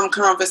your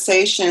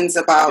conversations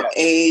about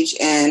age,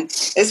 and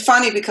it's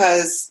funny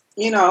because,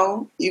 you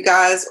know,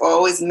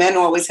 men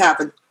always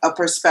have a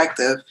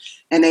perspective,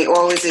 and they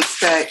always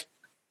expect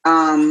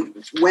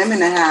women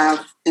to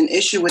have an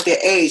issue with their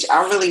age.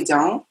 I really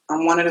don't.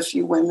 I'm one of the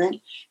few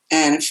women,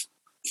 and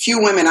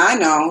few women I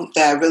know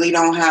that really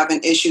don't have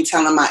an issue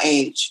telling my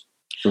age.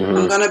 Mm-hmm.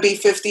 I'm going to be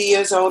 50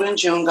 years old in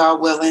June,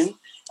 God willing.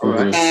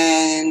 Mm-hmm.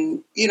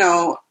 And, you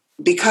know,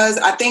 because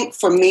I think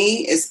for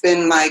me, it's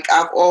been like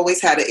I've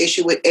always had an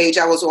issue with age.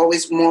 I was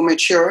always more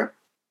mature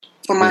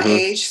for my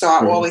age. So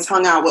I always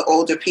hung out with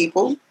older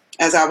people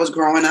as I was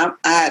growing up.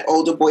 I had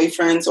older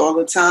boyfriends all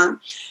the time.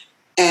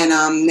 And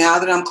now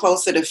that I'm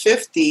closer to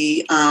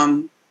 50,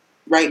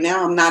 right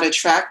now I'm not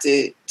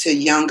attracted to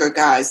younger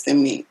guys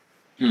than me.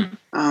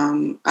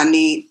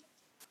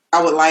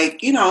 I would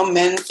like, you know,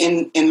 men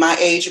in my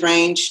age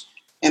range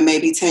and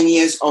maybe 10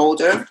 years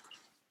older.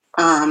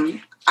 I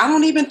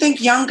don't even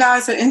think young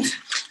guys are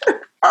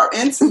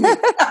into me.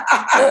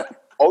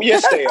 Oh,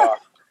 yes, they are.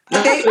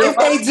 If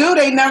they do,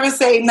 they never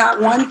say not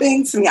one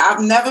thing to me.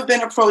 I've never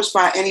been approached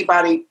by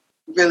anybody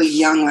really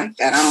young like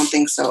that. I don't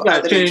think so. You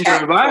gotta change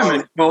your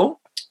environment, Cole.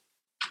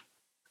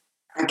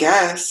 I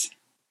guess.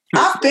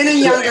 I've been in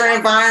younger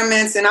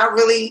environments, and I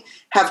really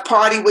have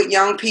partied with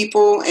young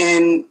people,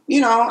 and,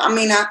 you know, I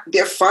mean,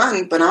 they're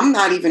fun, but I'm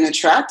not even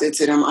attracted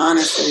to them,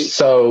 honestly.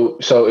 So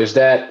is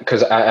that,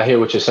 because I hear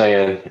what you're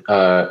saying,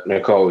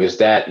 Nicole,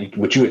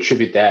 would you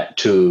attribute that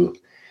to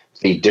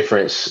the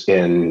difference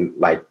in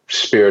like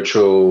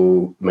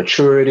spiritual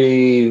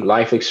maturity,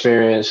 life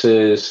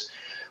experiences?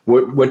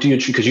 What do you,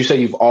 because you say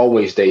you've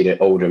always dated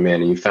older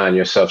men and you find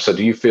yourself, so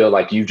do you feel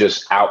like you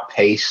just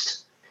outpaced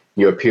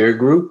your peer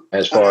group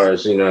as far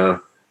as, you know?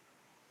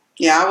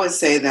 Yeah, I would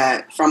say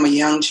that from a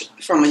young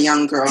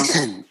girl.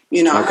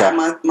 You know, I had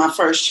my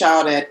first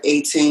child at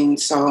 18.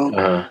 So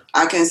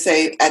I can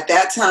say at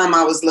that time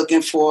I was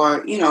looking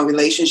for, you know,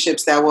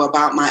 relationships that were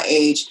about my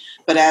age.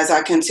 But as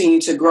I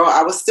continued to grow,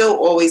 I was still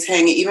always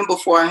hanging, even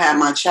before I had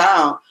my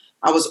child,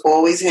 I was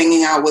always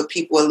hanging out with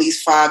people at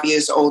least 5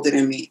 years older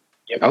than me.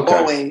 Okay.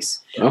 Always.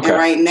 Okay. And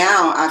right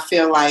now I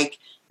feel like,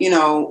 you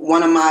know,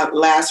 one of my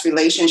last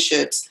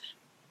relationships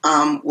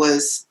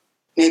was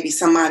maybe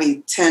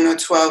somebody 10 or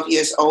 12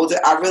 years older.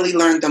 I really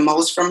learned the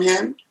most from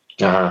him.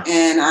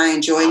 And I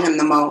enjoy him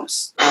the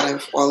most out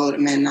of all of the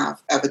men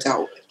I've ever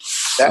dealt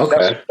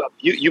with.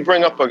 You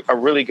bring up a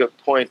really good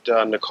point,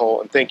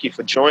 Nicole, and thank you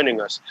for joining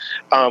us.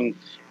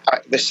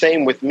 The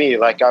same with me.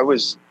 Like I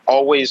was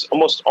always,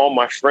 almost all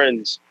my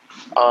friends,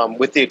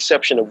 with the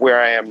exception of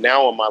where I am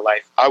now in my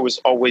life, I was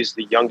always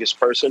the youngest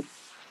person.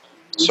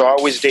 So I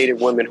always dated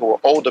women who were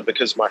older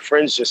because my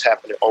friends just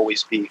happened to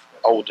always be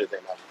older than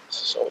I was.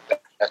 So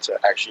that's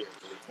actually a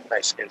really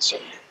nice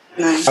insight.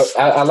 Nice.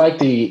 I like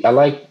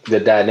the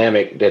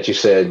dynamic that you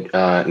said,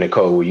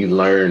 Nicole, where you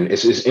learn.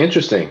 It's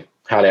interesting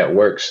how that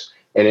works,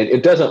 and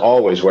it doesn't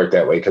always work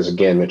that way because,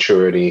 again,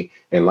 maturity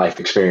and life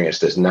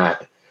experience is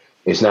not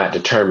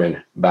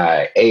determined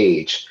by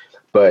age.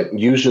 But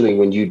usually,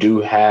 when you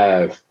do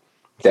have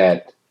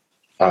that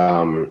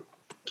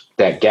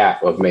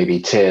gap of maybe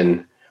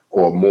 10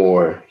 or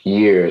more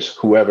years,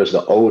 whoever's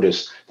the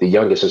oldest, the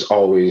youngest is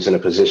always in a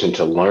position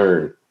to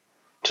learn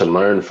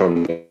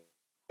from them.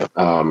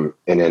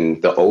 And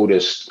then the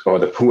oldest or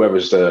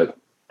whoever's the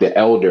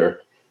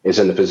elder is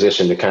in the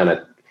position to kind of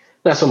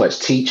not so much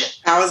teach.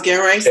 I was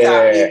getting ready to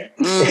stop you.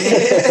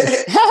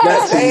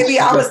 Baby,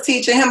 I was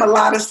teaching him a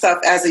lot of stuff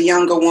as a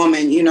younger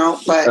woman, you know,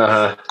 but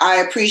I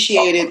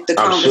appreciated the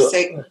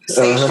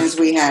conversations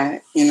we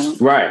had, you know.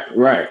 Right.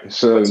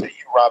 So, what say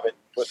you, Robin?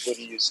 What do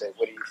you say?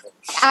 What do you think?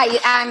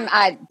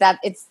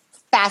 It's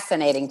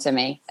fascinating to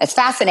me. It's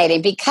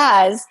fascinating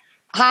because,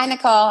 hi,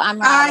 Nicole. I'm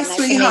Robin. Hi,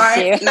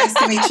 sweetheart. Nice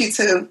to meet you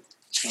too.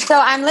 So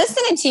I'm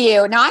listening to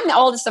you. Now, I'm the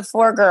oldest of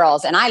 4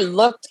 girls, and I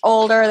looked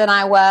older than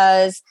I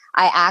was.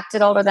 I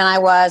acted older than I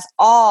was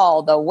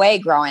all the way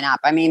growing up.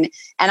 I mean,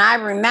 and I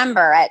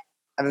remember at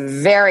a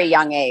very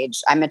young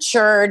age, I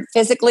matured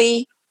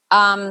physically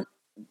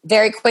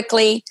very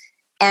quickly.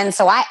 And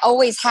so I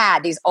always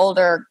had these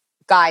older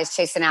guys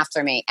chasing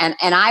after me. And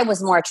I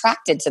was more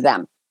attracted to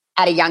them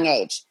at a young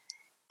age.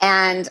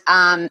 And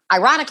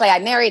ironically, I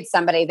married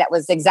somebody that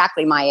was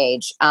exactly my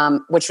age,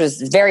 which was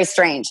very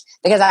strange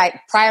because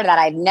prior to that,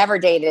 I'd never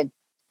dated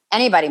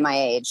anybody my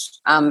age.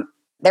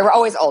 They were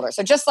always older.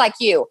 So just like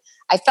you,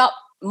 I felt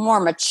more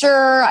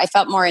mature. I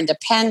felt more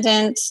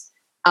independent,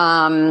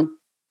 and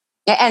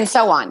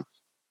so on.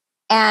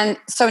 And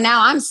so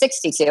now I'm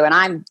 62 and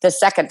I'm the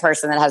second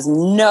person that has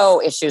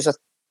no issues with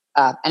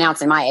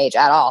announcing my age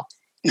at all.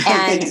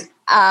 And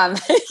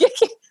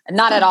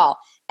not at all.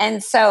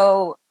 And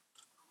so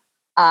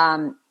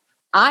I'm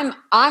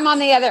on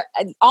the other,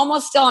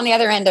 almost still on the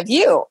other end of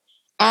you.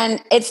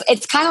 And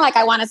it's kind of like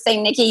I want to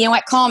say, Nikki, you know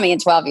what? Call me in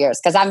 12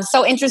 years because I'm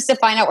so interested to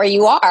find out where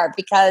you are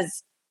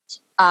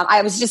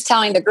I was just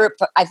telling the group,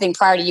 I think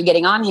prior to you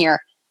getting on here,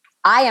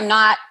 I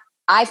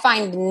I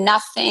find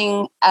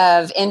nothing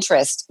of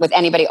interest with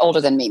anybody older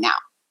than me now,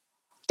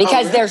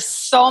 because they're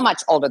so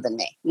much older than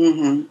me.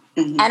 Mm-hmm.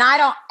 Mm-hmm. And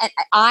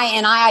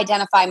I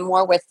identify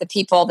more with the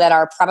people that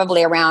are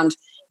probably around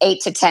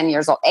 8 to 10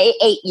 years old,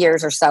 8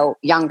 years or so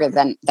younger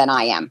than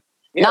I am.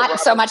 Yeah, not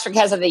so much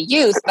because of the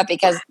youth, but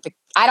because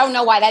I don't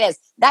know why that is.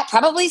 That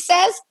probably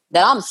says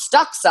that I'm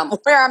stuck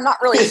somewhere. I'm not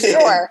really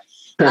sure.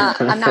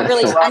 I'm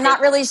not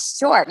really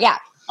sure. Yeah.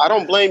 I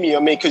don't blame you. I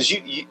mean, because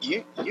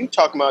you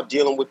talking about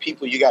dealing with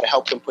people, you got to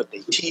help them put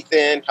their teeth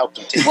in, help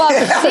them take. Well,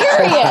 serious.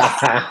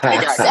 They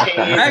got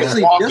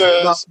canes,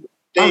 walkers.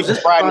 They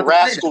riding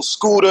rascal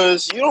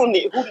scooters. You don't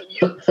need.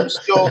 You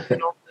still, you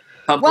know.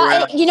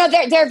 Well,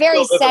 they're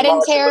very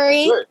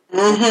sedentary.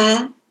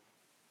 Mm-hmm.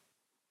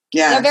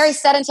 Yeah, they're very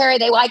sedentary.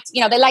 They like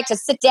to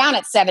sit down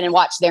at 7 and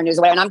watch their news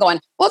or whatever. And I'm going,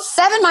 well,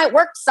 7 might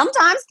work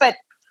sometimes, but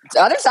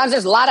other times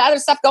there's a lot of other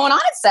stuff going on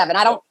at 7.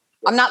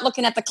 I'm not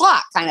looking at the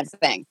clock, kind of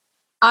thing.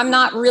 I'm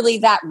not really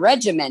that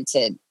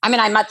regimented. I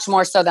mean, I'm much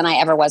more so than I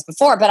ever was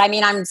before, but I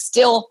mean, I'm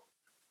still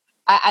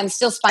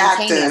spontaneous,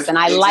 active. And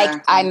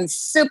I'm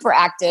super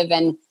active,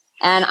 and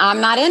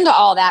I'm not into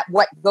all that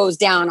what goes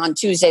down on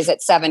Tuesdays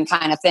at 7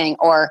 kind of thing,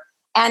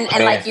 and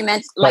like you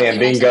mentioned,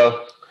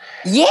 bingo.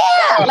 Yeah,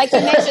 like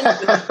you mentioned,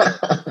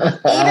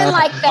 even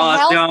like the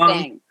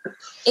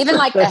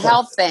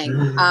health thing.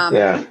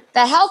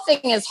 The health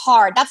thing is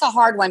hard. That's a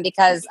hard one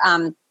because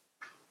I'm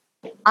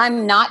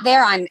not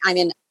there. I'm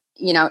in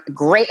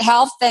great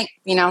health.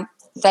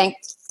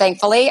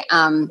 Thankfully,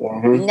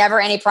 never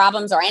any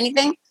problems or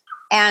anything.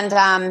 And,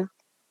 I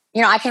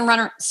can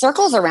run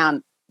circles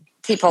around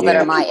people that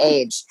are my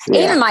age,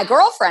 even my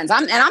girlfriends.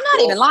 I'm not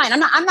even lying.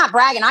 I'm not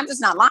bragging. I'm just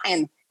not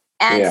lying.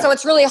 And so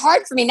it's really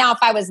hard for me now. If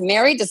I was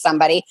married to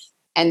somebody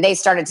and they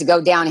started to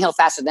go downhill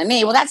faster than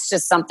me, well, that's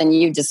just something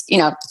you just,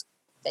 you're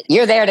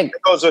there to.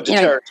 It goes with the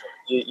territory.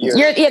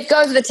 It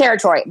goes with the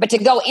territory. But to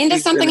go into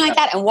something like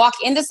that and walk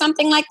into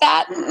something like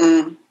that.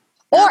 Mm-mm.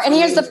 And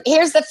here's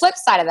the flip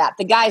side of that.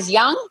 The guy's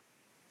young,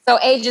 so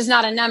age is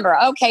not a number.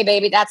 Okay,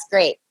 baby, that's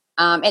great.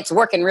 It's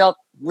working real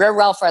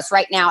well for us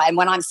right now. And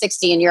when I'm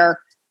 60 and you're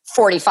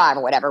 45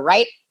 or whatever,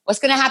 right? What's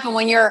going to happen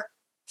when you're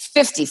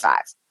 55?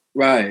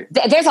 Right.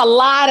 There's a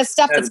lot of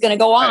stuff that's going to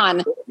go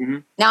on. Mm-hmm.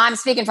 Now, I'm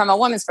speaking from a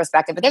woman's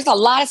perspective, but there's a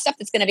lot of stuff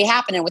that's going to be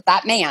happening with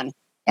that man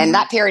in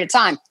that period of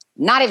time.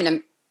 Not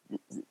even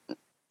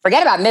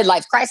forget about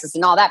midlife crisis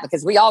and all that,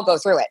 because we all go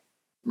through it.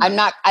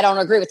 I don't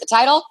agree with the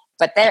title,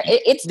 but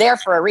it's there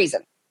for a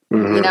reason,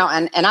 and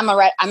I'm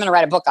going to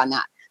write a book on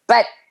that.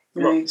 But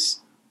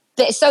nice.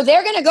 So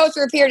they're going to go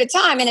through a period of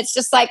time, and it's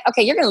just like,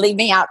 okay, you're going to leave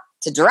me out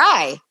to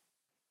dry,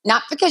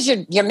 not because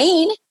you're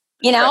mean,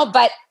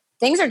 but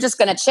things are just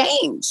going to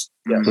change.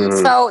 Yes.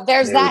 So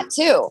there's that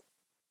too.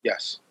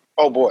 Yes.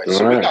 Oh boy.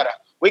 So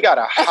we got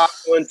a hot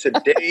one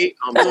today.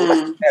 I'm going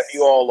to have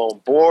you all on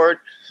board.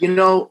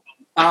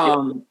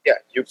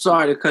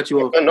 Sorry to cut you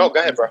off. No, go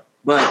ahead, bro.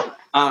 But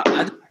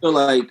I just feel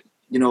like,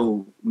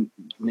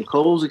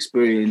 Nicole's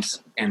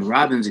experience and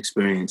Robin's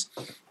experience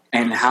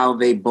and how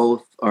they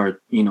both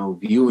are,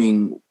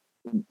 viewing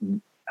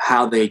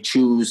how they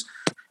choose,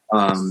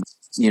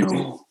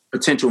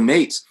 potential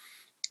mates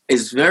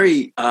is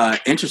very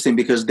interesting,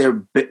 because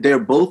they're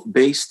both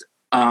based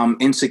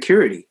in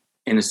security,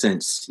 in a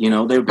sense.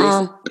 They're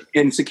based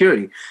in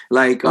security.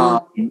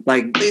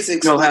 Please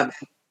explain.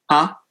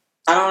 I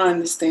don't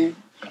understand.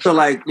 So,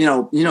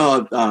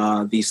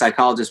 the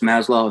psychologist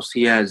Maslow,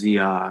 he has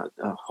your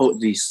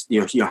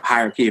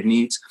hierarchy of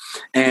needs,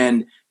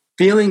 and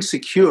feeling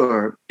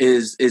secure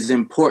is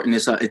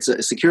important.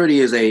 Security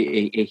is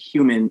a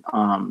human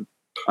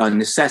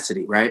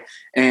necessity, right?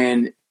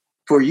 And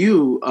for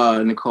you,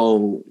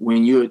 Nicole,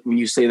 when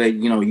you say that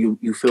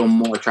you feel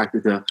more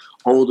attracted to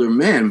older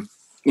men,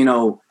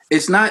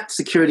 it's not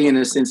security in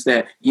the sense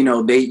that you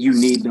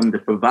need them to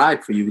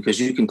provide for you, because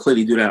you can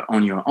clearly do that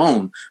on your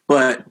own,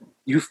 but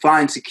you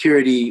find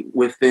security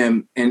with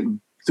them and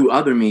through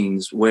other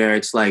means, where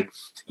it's like,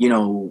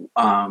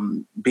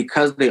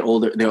 because they're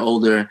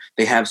older,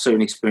 they have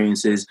certain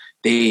experiences,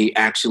 they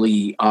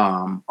actually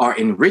are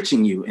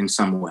enriching you in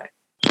some way.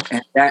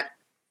 And that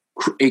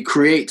it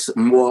creates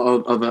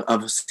more of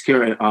a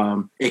secure,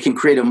 it can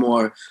create a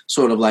more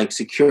sort of like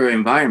secure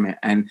environment.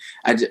 And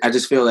I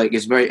just feel like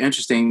it's very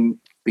interesting,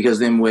 because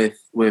then with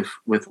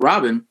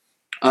Robin,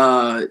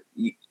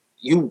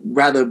 you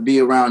rather be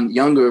around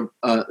younger,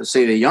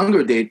 say the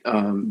younger date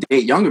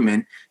younger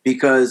men,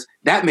 because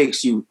that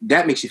makes you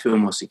feel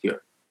more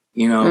secure.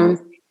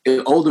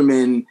 Older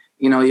men,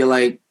 you're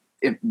like,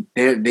 if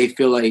they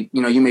feel like,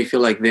 you may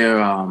feel like they're,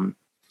 kind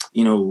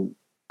of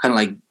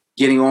like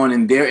getting on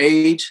in their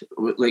age,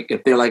 like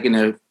if they're like in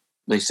their,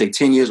 let's say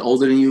 10 years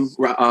older than you,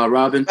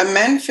 Robin. But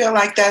men feel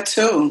like that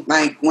too.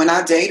 Like when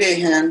I dated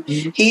him,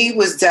 he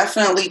was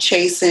definitely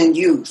chasing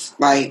youth.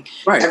 Like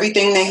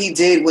everything that he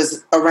did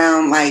was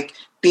around like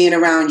being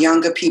around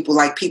younger people,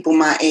 like people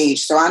my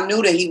age. So I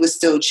knew that he was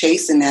still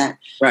chasing that,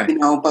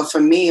 but for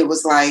me, it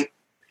was like,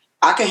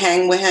 I can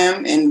hang with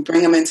him and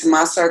bring him into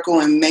my circle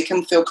and make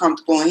him feel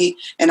comfortable,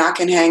 and I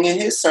can hang in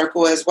his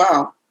circle as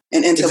well.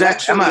 And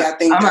intellectually, exactly. I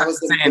think I'm that not was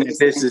the saying that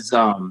this is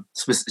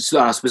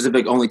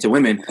specific only to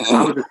women.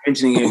 I was just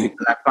mentioning it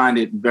because I find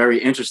it very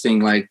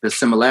interesting, like the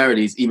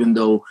similarities, even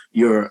though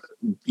your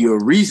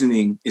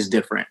reasoning is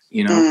different.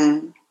 You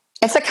know,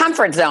 it's a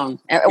comfort zone,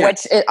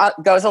 which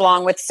goes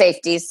along with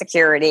safety,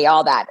 security,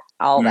 all that.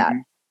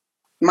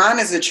 Mine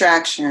is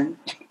attraction.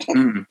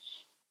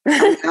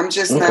 I'm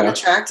just not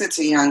attracted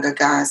to younger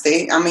guys.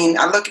 I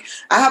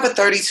have a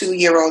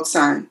 32-year-old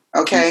son.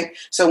 Okay.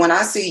 So when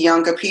I see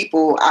younger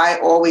people, I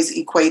always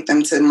equate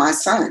them to my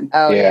son.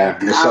 Oh yeah.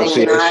 I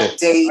will not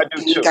date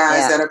any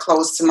guys that are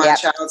close to my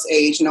child's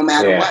age, no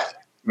matter what.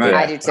 Right.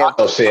 I do too.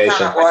 It's kind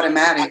of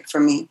automatic for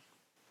me.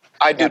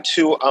 I do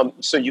too.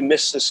 So you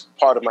missed this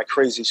part of my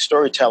crazy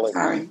storytelling.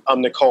 Sorry.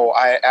 Nicole,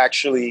 I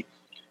actually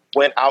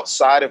went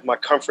outside of my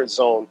comfort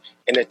zone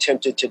and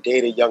attempted to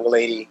date a young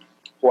lady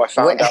who I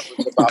found out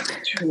was about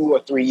 2 or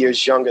 3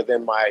 years younger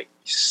than my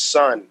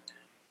son.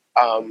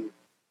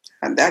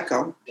 How'd that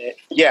go?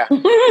 Yeah.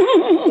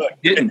 Look,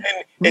 it didn't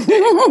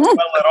go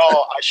well at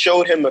all. I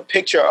showed him a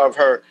picture of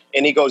her,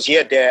 and he goes,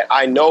 "Yeah, Dad,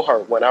 I know her."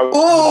 When I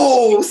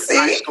was in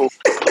high school,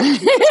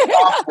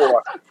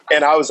 sophomore,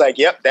 and I was like,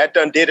 "Yep, that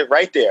done did it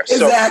right there."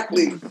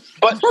 Exactly. So,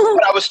 but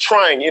I was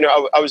trying.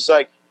 I was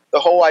like,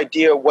 the whole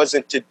idea was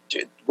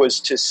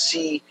to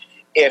see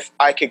if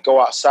I could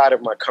go outside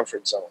of my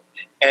comfort zone.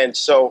 And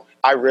so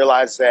I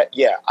realized that,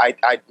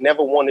 I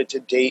never wanted to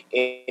date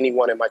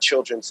anyone in my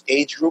children's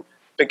age group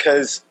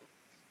because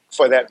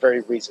for that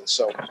very reason.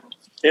 So,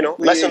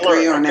 lesson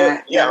learned. On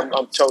that. Yeah,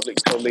 I'm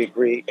totally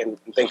agree and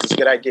think it's a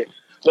good idea.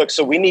 Look,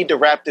 so we need to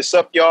wrap this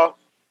up, y'all.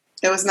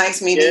 It was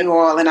nice meeting you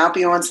all, and I'll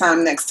be on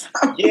time next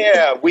time.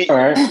 Yeah, we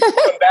come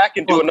back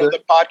and do another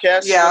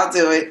podcast. Yeah, I'll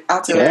do it.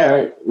 All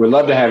right. We'd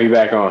love to have you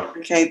back on.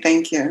 Okay,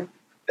 thank you.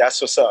 That's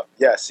what's up.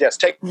 Yes.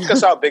 Take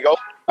us out, Big Ole.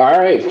 All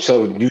right.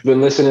 So you've been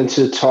listening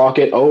to Talk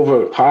It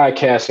Over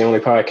podcast, the only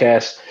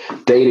podcast,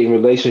 dating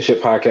relationship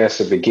podcast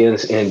that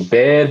begins in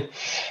bed.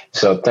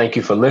 So thank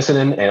you for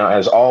listening. And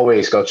as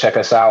always, go check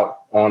us out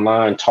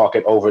online,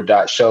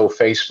 talkitover.show,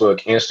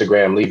 Facebook,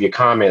 Instagram. Leave your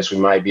comments. We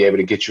might be able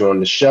to get you on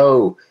the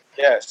show.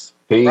 Yes.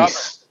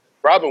 Peace.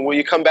 Robin, will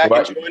you come back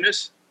and join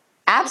us?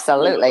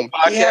 Absolutely.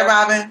 Yeah,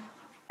 Robin.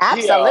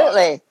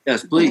 Absolutely.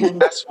 Yes, please.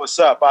 That's what's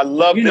up. I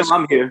love this.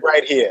 I'm here.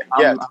 Right here.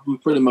 I'm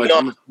pretty much.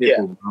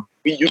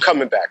 You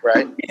coming back,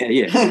 right?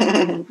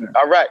 Yeah.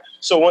 All right.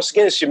 So once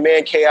again, it's your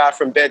man K.I.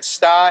 from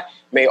Bedstuy.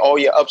 May all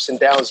your ups and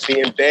downs be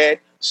in bed.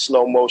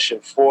 Slow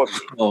motion for me.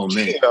 Oh,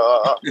 man.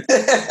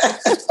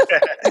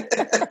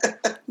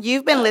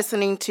 You've been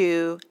listening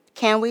to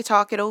Can We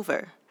Talk It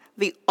Over,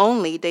 the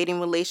only dating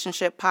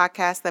relationship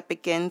podcast that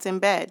begins in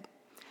bed.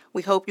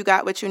 We hope you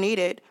got what you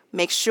needed.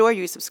 Make sure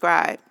you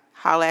subscribe.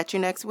 Holla at you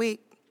next week.